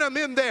anti-venom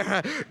in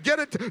there. Get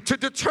it to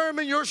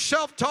determine your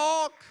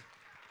self-talk.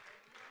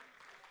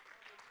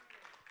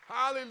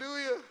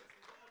 Hallelujah.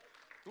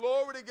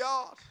 Glory to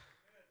God.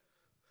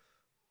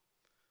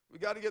 We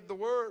got to get the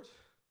Word.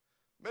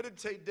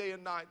 Meditate day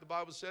and night, the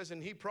Bible says,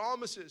 and He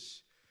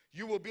promises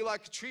you will be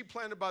like a tree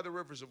planted by the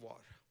rivers of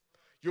water.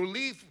 Your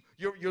leaf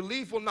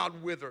will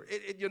not wither.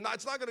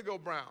 It's not going to go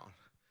brown.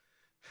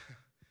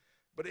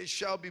 But it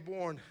shall be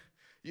born.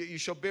 You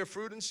shall bear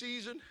fruit in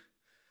season.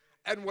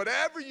 And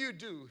whatever you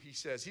do, he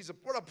says,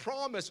 what a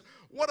promise,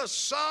 what a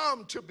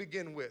psalm to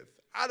begin with.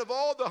 Out of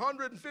all the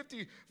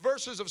 150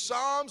 verses of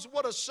Psalms,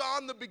 what a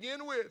psalm to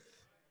begin with.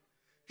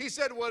 He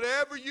said,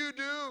 whatever you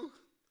do,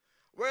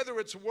 whether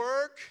it's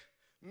work,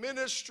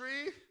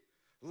 ministry,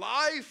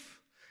 life,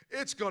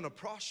 it's going to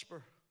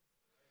prosper.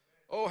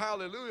 Oh,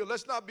 hallelujah.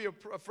 Let's not be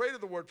afraid of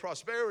the word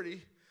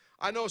prosperity.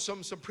 I know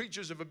some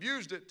preachers have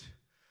abused it.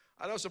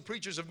 I know some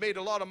preachers have made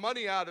a lot of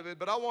money out of it,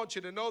 but I want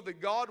you to know that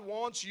God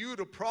wants you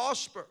to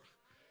prosper.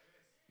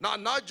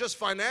 Not just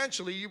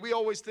financially. We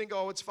always think,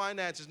 oh, it's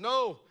finances.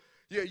 No,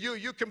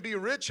 you can be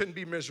rich and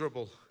be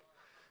miserable.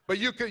 But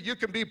you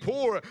can be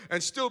poor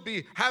and still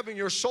be having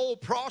your soul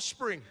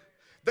prospering.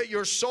 That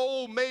your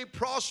soul may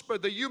prosper,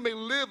 that you may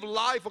live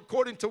life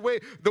according to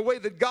the way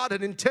that God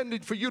had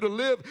intended for you to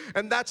live,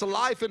 and that's a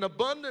life in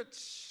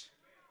abundance.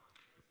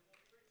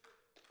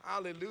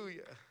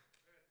 Hallelujah.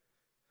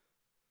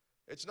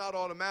 It's not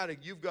automatic.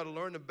 You've got to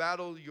learn to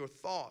battle your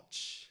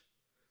thoughts.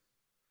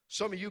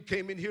 Some of you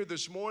came in here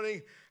this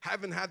morning,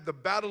 haven't had the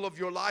battle of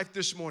your life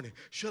this morning.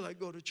 Shall I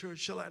go to church?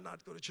 Shall I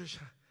not go to church?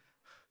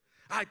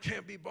 I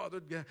can't be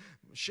bothered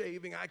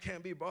shaving. I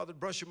can't be bothered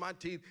brushing my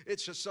teeth.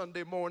 It's a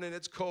Sunday morning.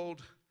 It's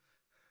cold.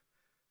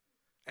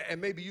 And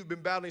maybe you've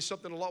been battling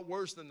something a lot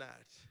worse than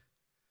that.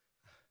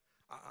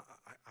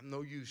 I'm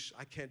no use.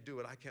 I can't do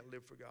it. I can't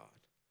live for God.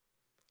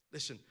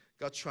 Listen,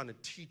 God's trying to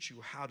teach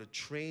you how to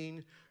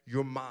train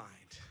your mind.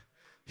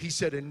 He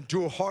said,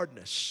 endure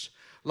hardness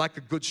like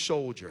a good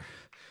soldier.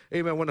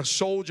 Amen. When a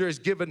soldier is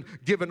given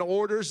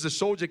orders, the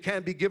soldier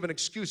can't be given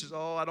excuses.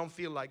 Oh, I don't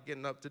feel like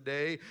getting up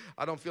today.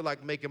 I don't feel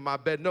like making my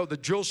bed. No, the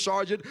drill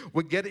sergeant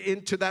would get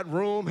into that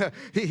room.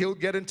 He'll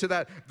get into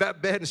that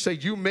bed and say,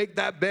 you make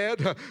that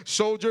bed.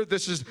 Soldier,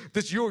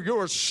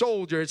 you're a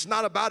soldier. It's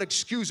not about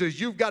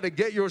excuses. You've got to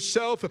get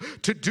yourself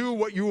to do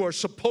what you are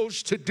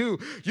supposed to do.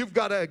 You've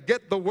got to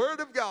get the Word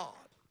of God.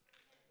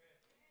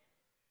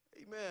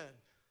 Amen.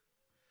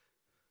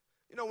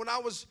 You know, when I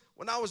was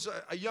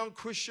a young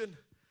Christian,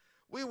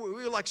 we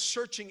were like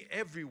searching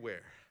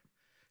everywhere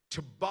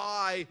to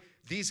buy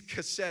these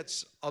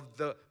cassettes of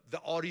the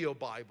audio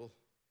Bible.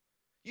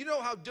 You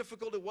know how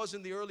difficult it was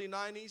in the early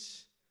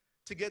 90s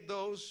to get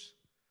those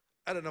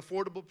at an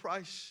affordable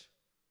price?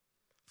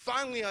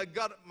 Finally, I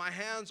got my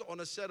hands on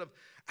a set of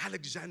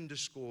Alexander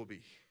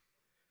Scorby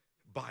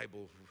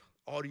Bible,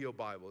 audio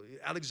Bible.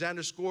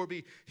 Alexander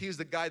Scorby, he's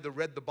the guy that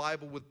read the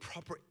Bible with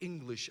proper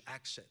English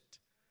accent.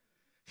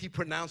 He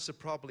pronounced it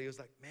properly. It was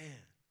like, man.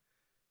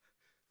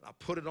 I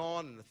put it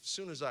on, and as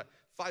soon as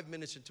 5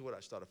 minutes into it,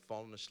 I started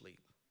falling asleep.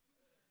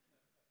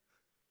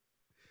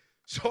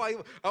 So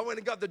I went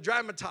and got the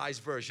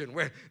dramatized version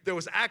where there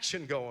was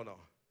action going on.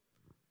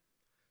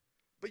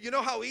 But you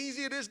know how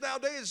easy it is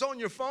nowadays? It's on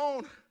your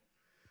phone.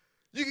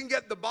 You can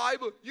get the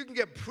Bible. You can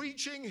get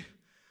preaching.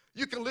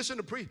 You can listen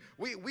to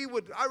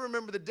I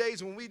remember the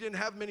days when we didn't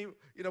have many,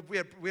 we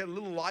had a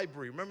little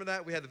library. Remember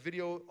that? We had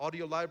the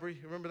audio library.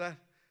 Remember that?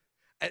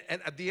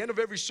 And at the end of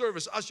every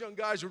service, us young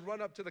guys would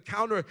run up to the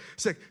counter and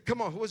say,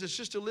 come on, who was it?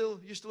 Sister Lil?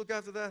 You used to look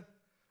after that?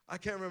 I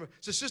can't remember.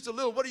 So, Sister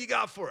Lil, what do you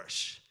got for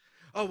us?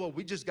 Oh, well,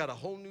 we just got a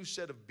whole new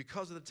set of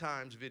Because of the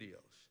Times videos.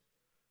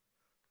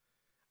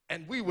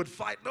 And we would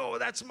fight. No,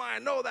 that's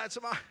mine. No, that's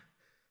mine.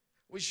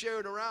 We share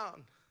it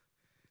around.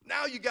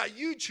 Now you got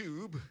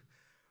YouTube.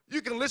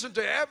 You can listen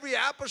to every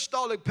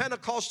apostolic,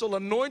 Pentecostal,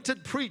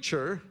 anointed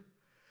preacher.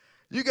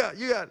 You got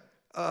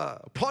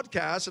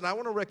podcasts, and I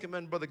want to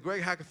recommend Brother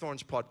Greg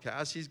Hackathorn's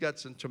podcast. He's got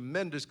some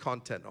tremendous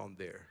content on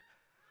there.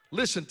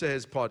 Listen to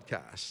his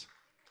podcast.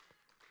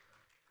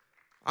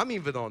 I'm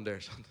even on there.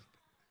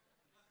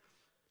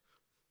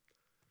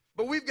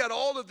 But we've got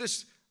all of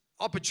this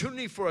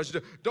opportunity for us.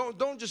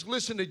 Don't just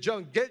listen to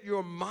junk. Get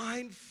your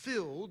mind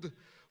filled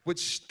with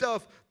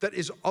stuff that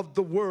is of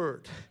the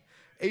Word.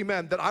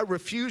 Amen. That I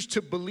refuse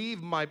to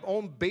believe my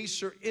own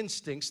baser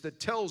instincts that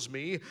tells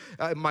me,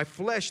 my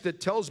flesh that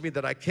tells me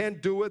that I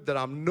can't do it, that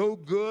I'm no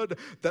good,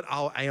 that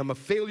I am a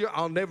failure,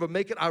 I'll never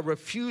make it. I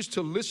refuse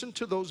to listen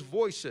to those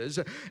voices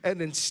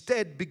and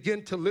instead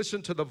begin to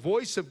listen to the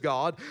voice of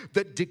God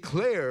that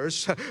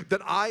declares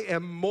that I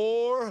am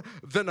more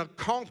than a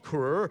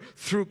conqueror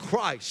through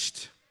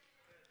Christ.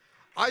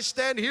 I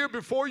stand here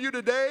before you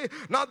today,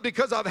 not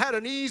because I've had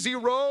an easy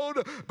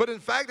road, but in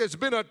fact, it's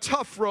been a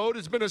tough road.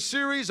 It's been a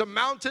series of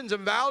mountains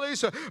and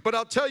valleys, but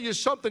I'll tell you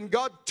something.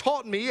 God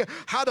taught me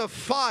how to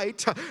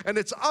fight, and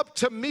it's up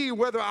to me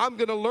whether I'm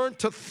going to learn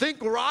to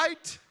think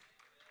right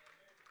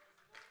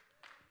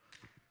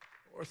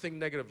or think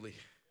negatively.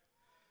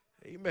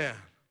 Amen.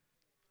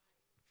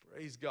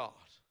 Praise God.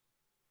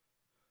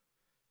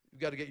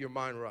 You've got to get your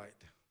mind right.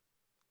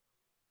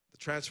 The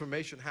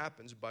transformation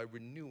happens by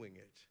renewing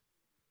it.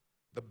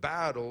 The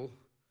battle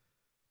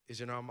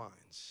is in our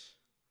minds.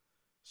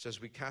 It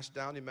says we cast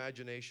down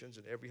imaginations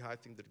and every high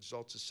thing that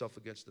exalts itself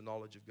against the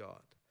knowledge of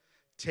God,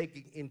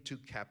 taking into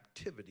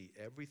captivity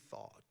every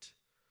thought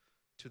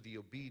to the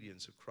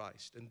obedience of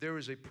Christ. And there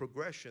is a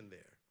progression there,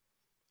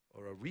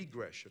 or a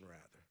regression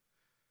rather.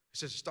 It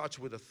says it starts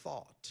with a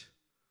thought.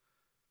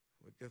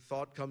 A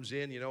thought comes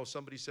in,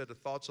 somebody said the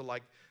thoughts are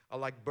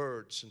like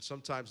birds, and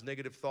sometimes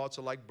negative thoughts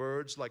are like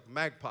birds, like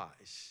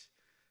magpies.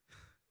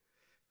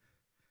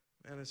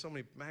 Man, there's so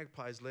many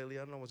magpies lately.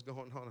 I don't know what's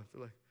going on. I feel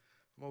like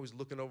I'm always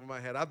looking over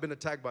my head. I've been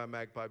attacked by a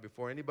magpie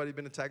before. Anybody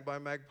been attacked by a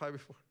magpie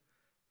before?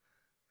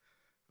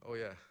 Oh,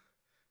 yeah.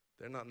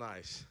 They're not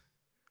nice.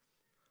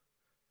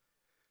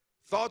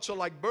 Thoughts are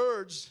like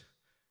birds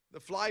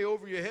that fly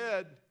over your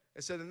head. I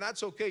said, and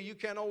that's okay. You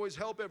can't always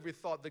help every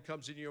thought that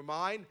comes into your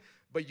mind,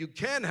 but you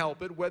can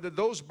help it whether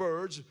those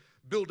birds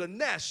build a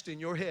nest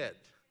in your head.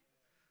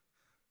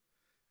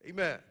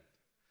 Amen.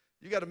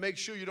 You got to make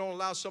sure you don't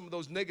allow some of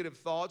those negative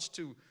thoughts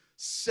to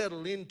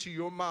settle into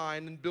your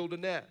mind and build a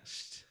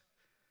nest.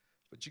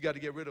 But you got to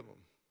get rid of them.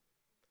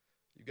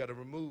 You got to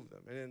remove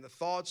them. And then the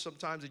thoughts,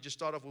 sometimes they just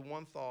start off with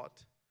one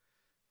thought,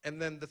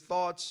 and then the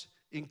thoughts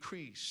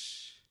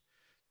increase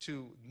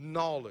to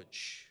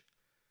knowledge.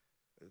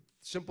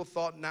 Simple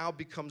thought now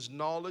becomes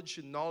knowledge,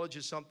 and knowledge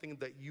is something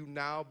that you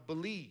now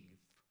believe,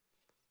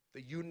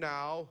 that you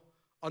now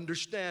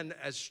understand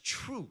as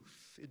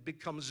truth. It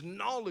becomes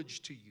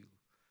knowledge to you.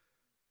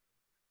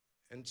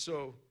 And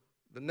so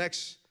the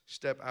next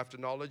step after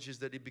knowledge is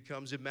that it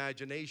becomes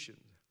imagination.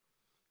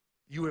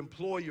 You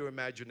employ your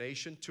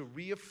imagination to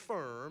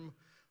reaffirm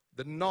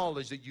the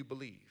knowledge that you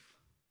believe.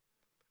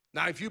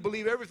 Now, if you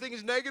believe everything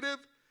is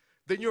negative,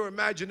 then your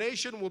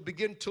imagination will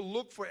begin to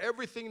look for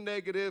everything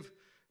negative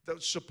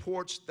that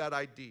supports that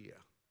idea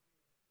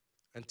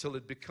until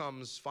it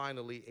becomes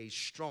finally a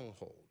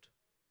stronghold.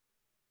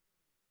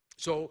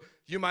 So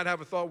you might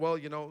have a thought, well,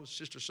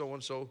 Sister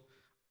so-and-so,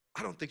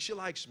 I don't think she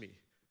likes me.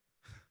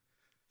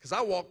 Because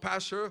I walked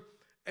past her,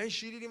 and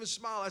she didn't even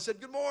smile. I said,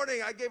 good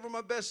morning. I gave her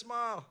my best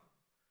smile.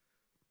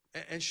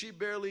 And she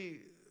barely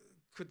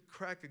could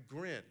crack a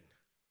grin.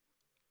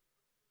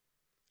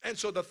 And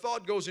so the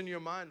thought goes in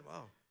your mind,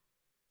 wow,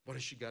 what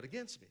has she got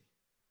against me?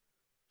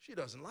 She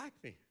doesn't like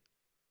me.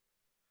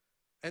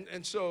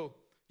 And so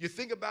you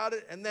think about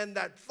it, and then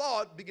that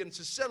thought begins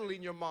to settle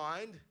in your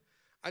mind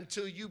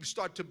until you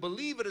start to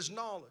believe it as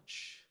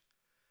knowledge.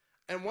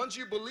 And once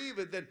you believe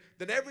it,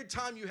 then every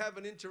time you have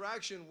an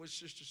interaction with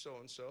Sister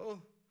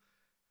so-and-so,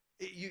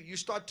 You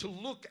start to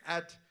look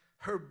at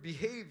her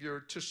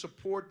behavior to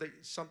support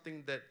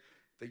something that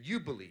you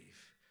believe,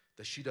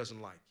 that she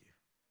doesn't like you.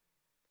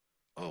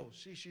 Oh,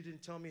 see, she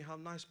didn't tell me how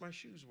nice my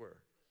shoes were.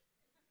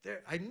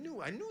 I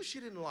knew she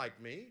didn't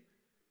like me.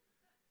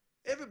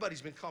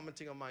 Everybody's been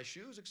commenting on my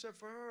shoes except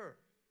for her.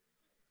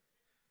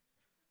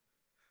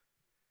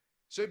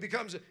 So it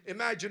becomes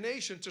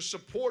imagination to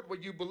support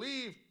what you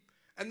believe,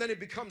 and then it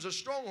becomes a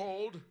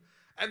stronghold.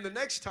 And the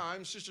next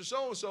time, Sister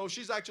So-and-so,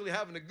 she's actually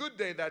having a good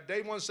day that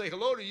day, wants to say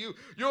hello to you,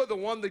 you're the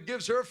one that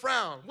gives her a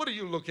frown. What are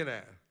you looking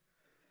at?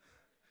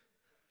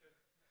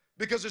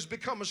 Because it's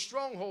become a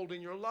stronghold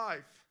in your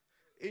life,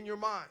 in your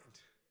mind.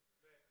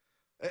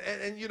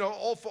 And you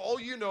know, for all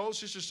you know,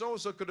 Sister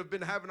So-and-so could have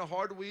been having a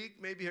hard week.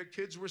 Maybe her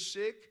kids were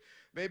sick.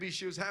 Maybe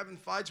she was having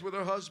fights with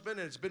her husband,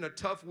 and it's been a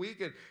tough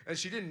week, and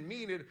she didn't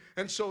mean it.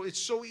 And so it's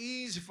so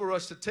easy for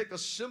us to take a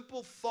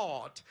simple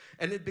thought,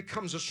 and it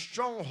becomes a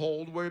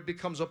stronghold where it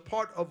becomes a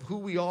part of who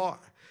we are.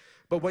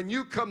 But when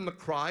you come to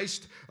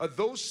Christ,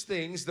 those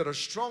things that are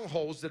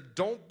strongholds, that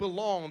don't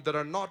belong, that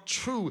are not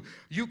true,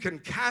 you can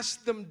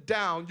cast them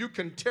down. You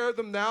can tear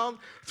them down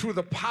through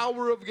the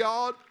power of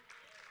God,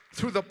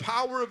 through the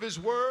power of His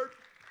Word.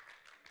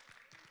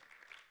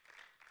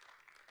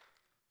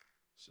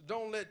 So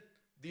don't let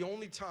the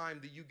only time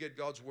that you get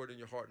God's Word in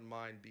your heart and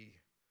mind be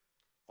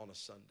on a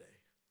Sunday.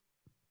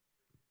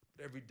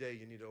 But every day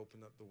you need to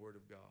open up the Word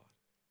of God.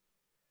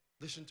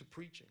 Listen to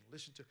preaching.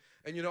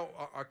 And you know,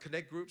 our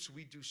Connect groups,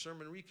 we do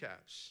sermon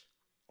recaps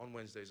on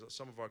Wednesdays.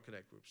 Some of our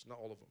Connect groups, not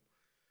all of them.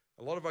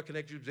 A lot of our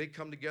Connect groups, they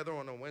come together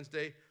on a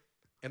Wednesday,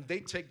 and they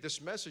take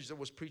this message that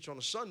was preached on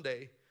a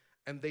Sunday,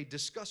 and they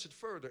discuss it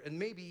further, and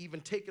maybe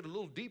even take it a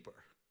little deeper.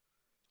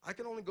 I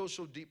can only go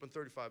so deep in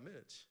 35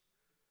 minutes.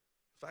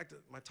 In fact,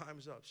 my time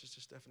is up. Sister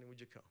Stephanie, would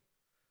you come?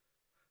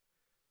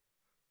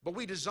 But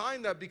we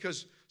designed that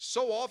because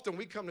so often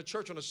we come to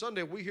church on a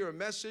Sunday, we hear a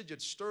message,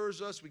 it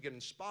stirs us, we get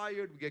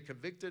inspired, we get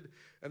convicted,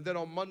 and then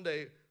on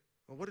Monday,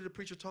 well, what did the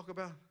preacher talk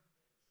about?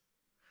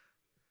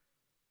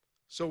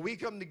 So we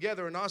come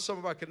together in some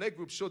of our Connect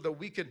groups so that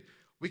we can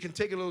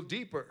take it a little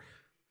deeper.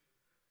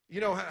 You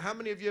know, how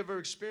many of you ever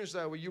experienced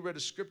that where you read a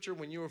scripture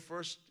when you were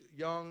first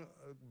young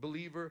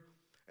believer,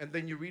 and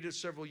then you read it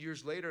several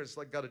years later, it's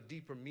like got a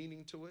deeper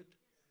meaning to it?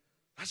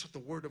 That's what the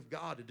Word of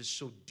God, it is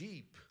so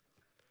deep.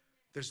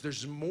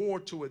 There's more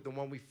to it than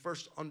when we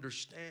first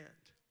understand.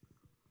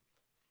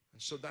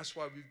 And so that's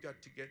why we've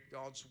got to get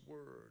God's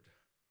Word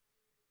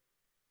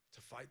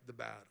to fight the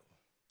battle.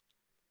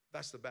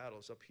 That's the battle,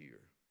 it's up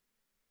here.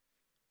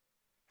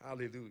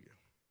 Hallelujah.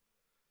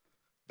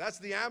 That's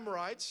the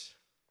Amorites.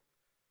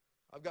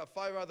 I've got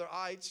 5 other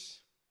ites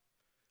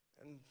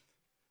and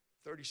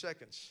 30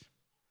 seconds.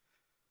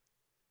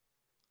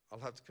 I'll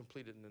have to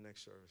complete it in the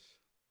next service.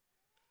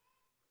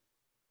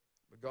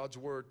 But God's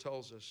Word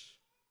tells us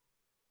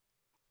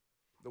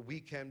that we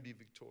can be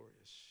victorious.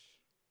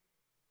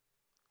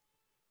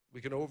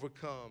 We can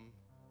overcome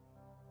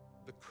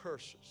the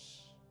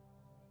curses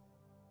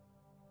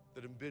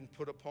that have been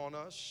put upon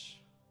us,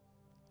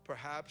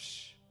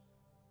 perhaps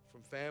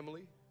from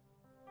family,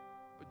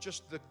 but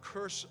just the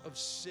curse of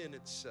sin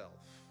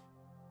itself.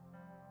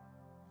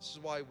 This is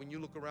why when you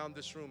look around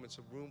this room, it's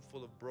a room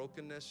full of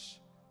brokenness,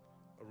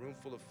 a room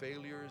full of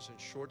failures and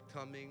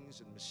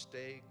shortcomings and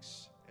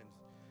mistakes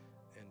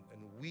and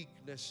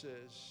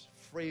weaknesses,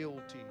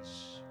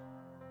 frailties,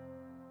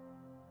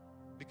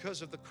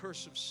 because of the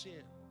curse of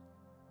sin.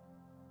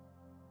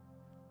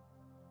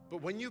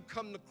 But when you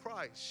come to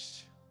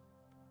Christ,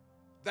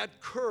 that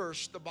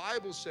curse, the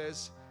Bible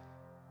says,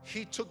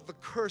 He took the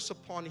curse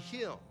upon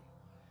Him.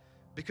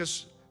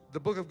 Because the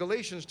book of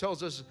Galatians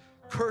tells us,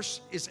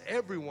 curse is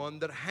everyone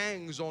that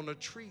hangs on a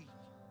tree.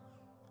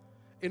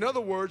 In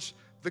other words,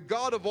 the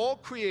God of all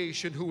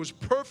creation, who was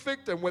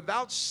perfect and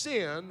without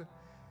sin,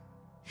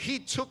 He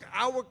took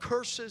our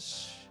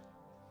curses.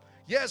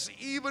 Yes,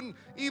 even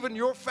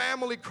your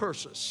family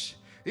curses.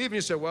 Even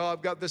you say, well,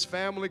 I've got this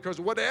family curse.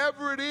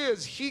 Whatever it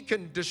is, He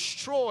can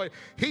destroy.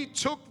 He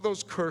took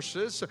those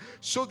curses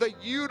so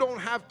that you don't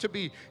have to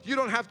be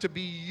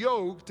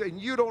yoked, and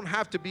you don't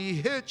have to be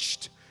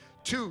hitched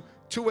to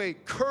a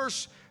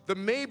curse that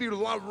maybe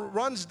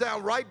runs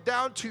right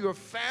down to your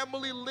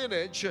family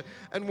lineage.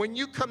 And when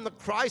you come to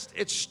Christ,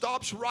 it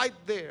stops right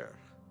there.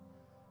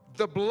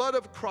 The blood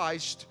of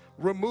Christ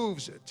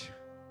removes it,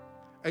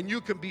 and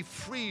you can be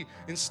free.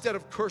 Instead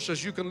of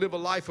curses, you can live a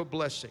life of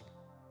blessing.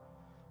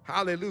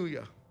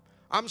 Hallelujah.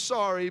 I'm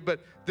sorry, but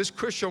this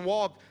Christian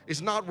walk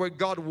is not where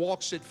God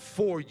walks it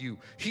for you.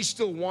 He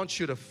still wants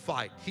you to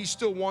fight. He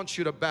still wants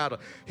you to battle.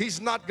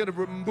 He's not going to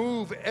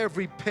remove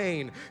every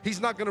pain. He's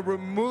not going to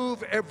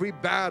remove every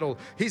battle.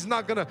 He's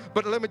not going to,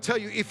 but let me tell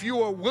you, if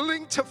you are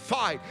willing to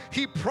fight,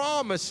 He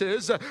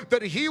promises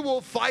that He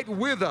will fight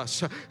with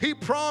us. He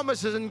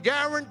promises and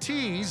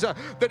guarantees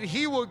that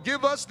He will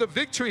give us the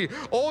victory.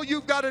 All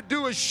you've got to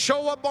do is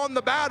show up on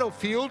the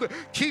battlefield,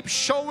 keep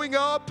showing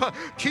up,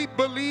 keep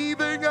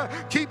believing,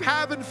 keep having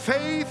having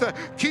faith.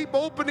 Keep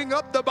opening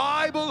up the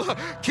Bible.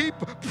 Keep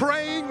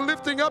praying,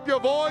 lifting up your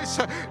voice,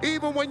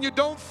 even when you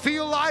don't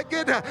feel like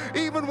it,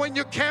 even when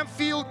you can't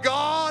feel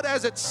God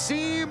as it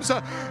seems.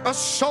 A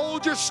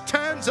soldier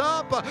stands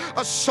up.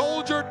 A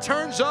soldier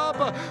turns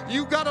up.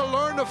 You got to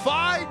learn to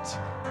fight.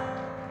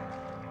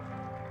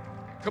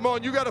 Come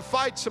on, you got to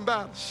fight some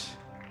battles.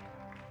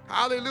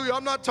 Hallelujah.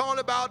 I'm not talking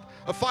about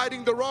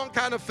fighting the wrong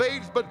kind of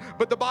faith,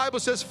 but the Bible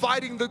says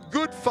fighting the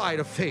good fight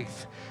of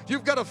faith.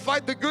 You've got to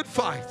fight the good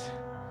fight.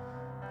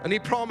 And He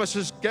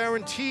promises,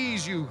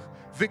 guarantees you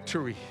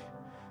victory.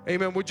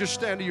 Amen. Would you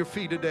stand to your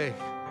feet today?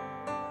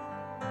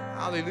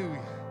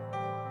 Hallelujah.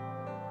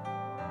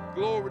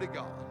 Glory to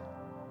God.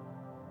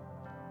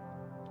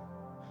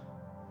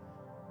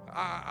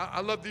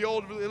 I love the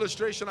old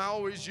illustration I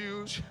always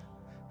use.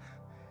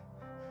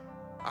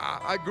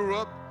 I grew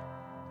up,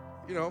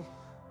 you know,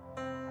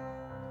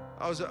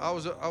 I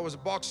was a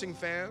boxing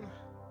fan.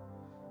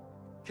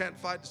 Can't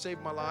fight to save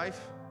my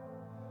life.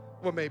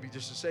 Well, maybe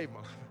just to save my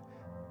life.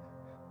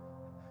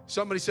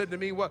 Somebody said to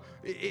me, well,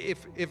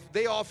 if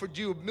they offered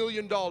you $1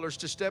 million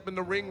to step in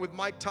the ring with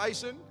Mike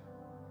Tyson,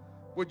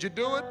 would you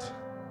do it?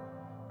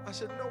 I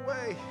said, no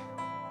way.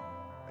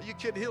 Are you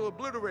kidding? He'll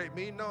obliterate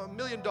me. No, $1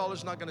 million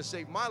is not going to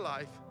save my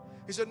life.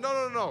 He said,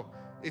 no.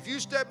 If you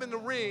step in the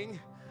ring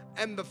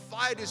and the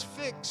fight is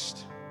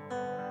fixed,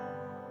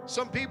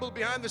 some people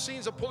behind the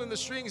scenes are pulling the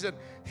strings, and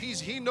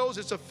he knows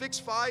it's a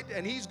fixed fight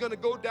and he's going to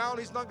go down.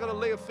 He's not going to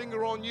lay a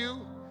finger on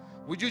you.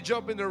 Would you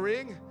jump in the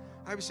ring?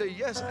 I would say,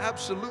 yes,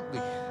 absolutely.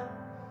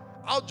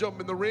 I'll jump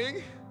in the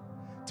ring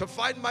to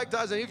fight Mike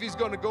Tyson if he's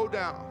going to go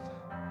down.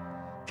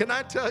 Can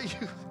I tell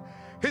you,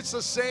 it's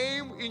the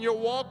same in your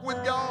walk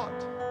with God.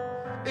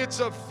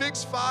 It's a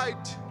fixed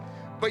fight,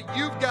 but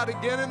you've got to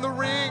get in the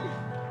ring.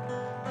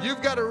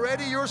 You've got to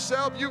ready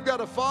yourself. You've got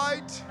to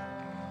fight.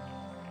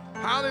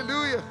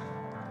 Hallelujah.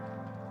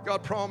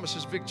 God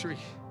promises victory.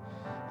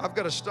 I've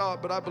got to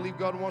stop, but I believe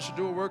God wants to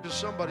do a work in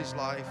somebody's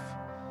life.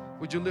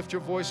 Would you lift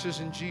your voices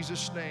in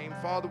Jesus' name?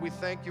 Father, we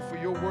thank you for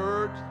your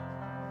word.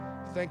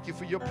 Thank you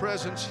for your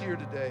presence here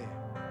today.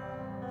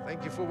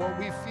 Thank you for what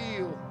we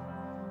feel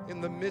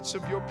in the midst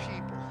of your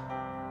people.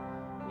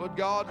 Lord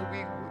God,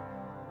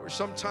 we're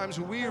sometimes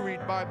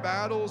wearied by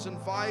battles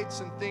and fights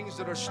and things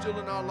that are still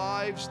in our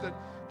lives that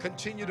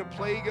continue to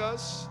plague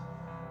us.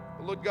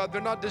 But Lord God,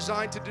 they're not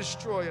designed to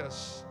destroy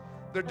us.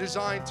 They're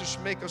designed to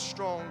make us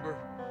stronger,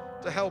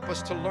 to help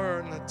us to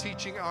learn,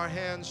 teaching our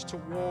hands to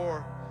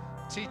war,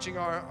 teaching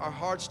our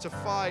hearts to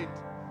fight,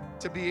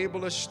 to be able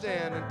to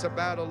stand and to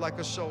battle like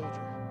a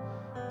soldier.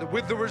 That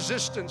with the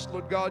resistance,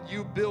 Lord God,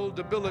 you build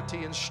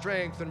ability and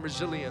strength and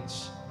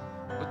resilience.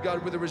 Lord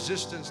God, with the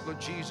resistance,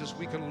 Lord Jesus,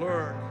 we can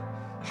learn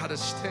how to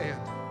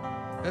stand.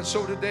 And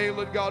so today,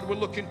 Lord God, we're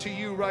looking to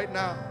you right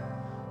now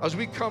as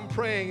we come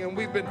praying, and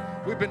we've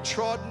been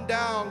trodden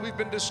down, we've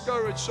been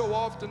discouraged so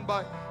often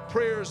by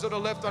prayers that are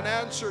left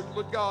unanswered,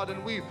 Lord God,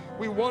 and we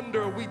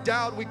wonder, we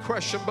doubt, we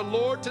question. But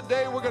Lord,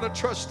 today we're going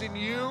to trust in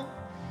you.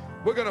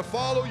 We're going to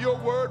follow your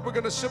word. We're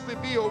going to simply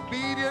be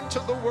obedient to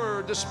the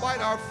word despite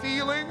our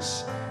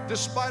feelings,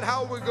 despite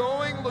how we're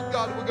going. Lord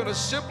God, we're going to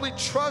simply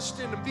trust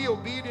in and be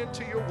obedient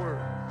to your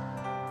word.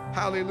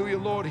 Hallelujah.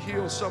 Lord,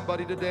 heal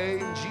somebody today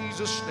in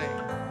Jesus'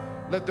 name.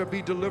 Let there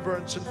be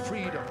deliverance and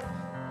freedom.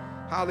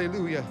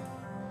 Hallelujah.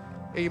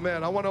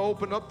 Amen. I want to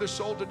open up this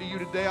altar to you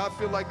today. I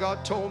feel like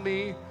God told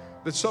me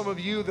that some of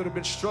you that have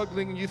been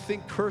struggling and you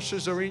think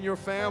curses are in your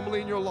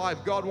family, in your life,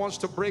 God wants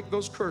to break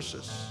those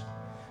curses.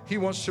 He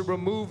wants to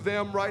remove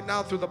them right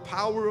now through the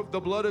power of the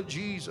blood of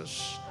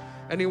Jesus.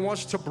 And He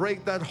wants to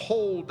break that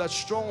hold, that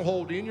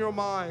stronghold in your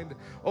mind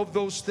of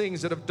those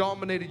things that have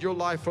dominated your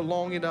life for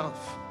long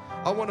enough.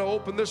 I want to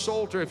open this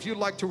altar. If you'd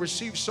like to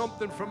receive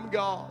something from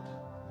God,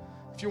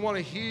 if you want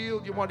to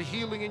heal, you want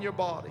healing in your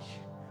body,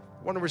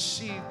 you want to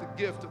receive the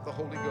gift of the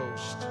Holy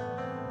Ghost,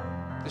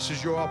 this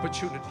is your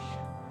opportunity.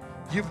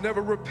 You've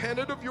never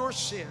repented of your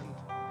sin.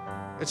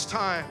 It's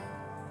time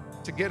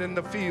to get in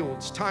the field.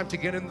 It's time to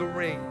get in the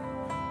ring.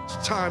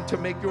 It's time to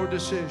make your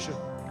decision.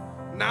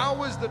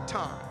 Now is the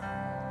time.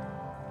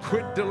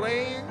 Quit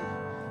delaying.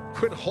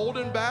 Quit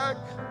holding back.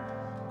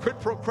 Quit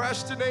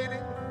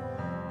procrastinating.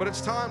 But it's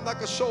time,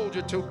 like a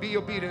soldier, to be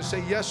obedient and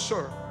say, yes,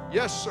 sir.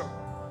 Yes, sir.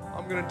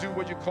 I'm going to do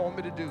what you call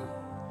me to do.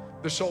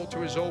 This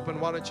altar is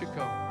open. Why don't you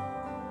come?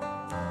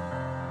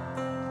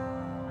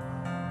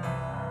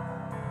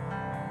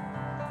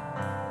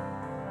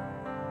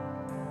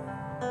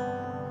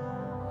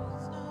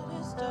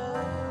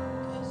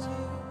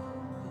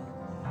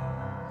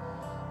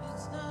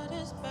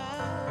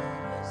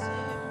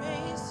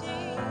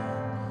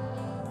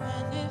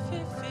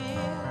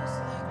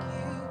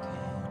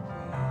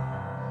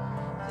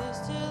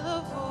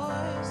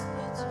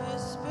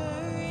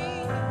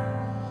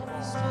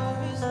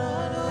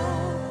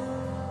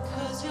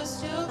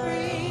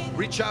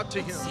 Reach out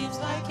to Him. Seems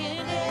like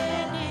an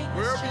ending,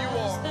 wherever you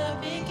are. The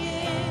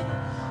beginning,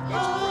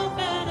 hope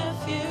and a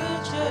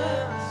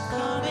future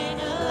coming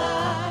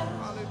alive.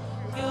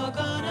 You're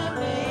gonna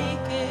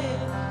make it.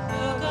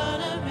 You're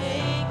gonna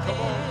make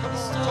it. The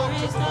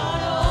story's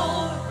not over.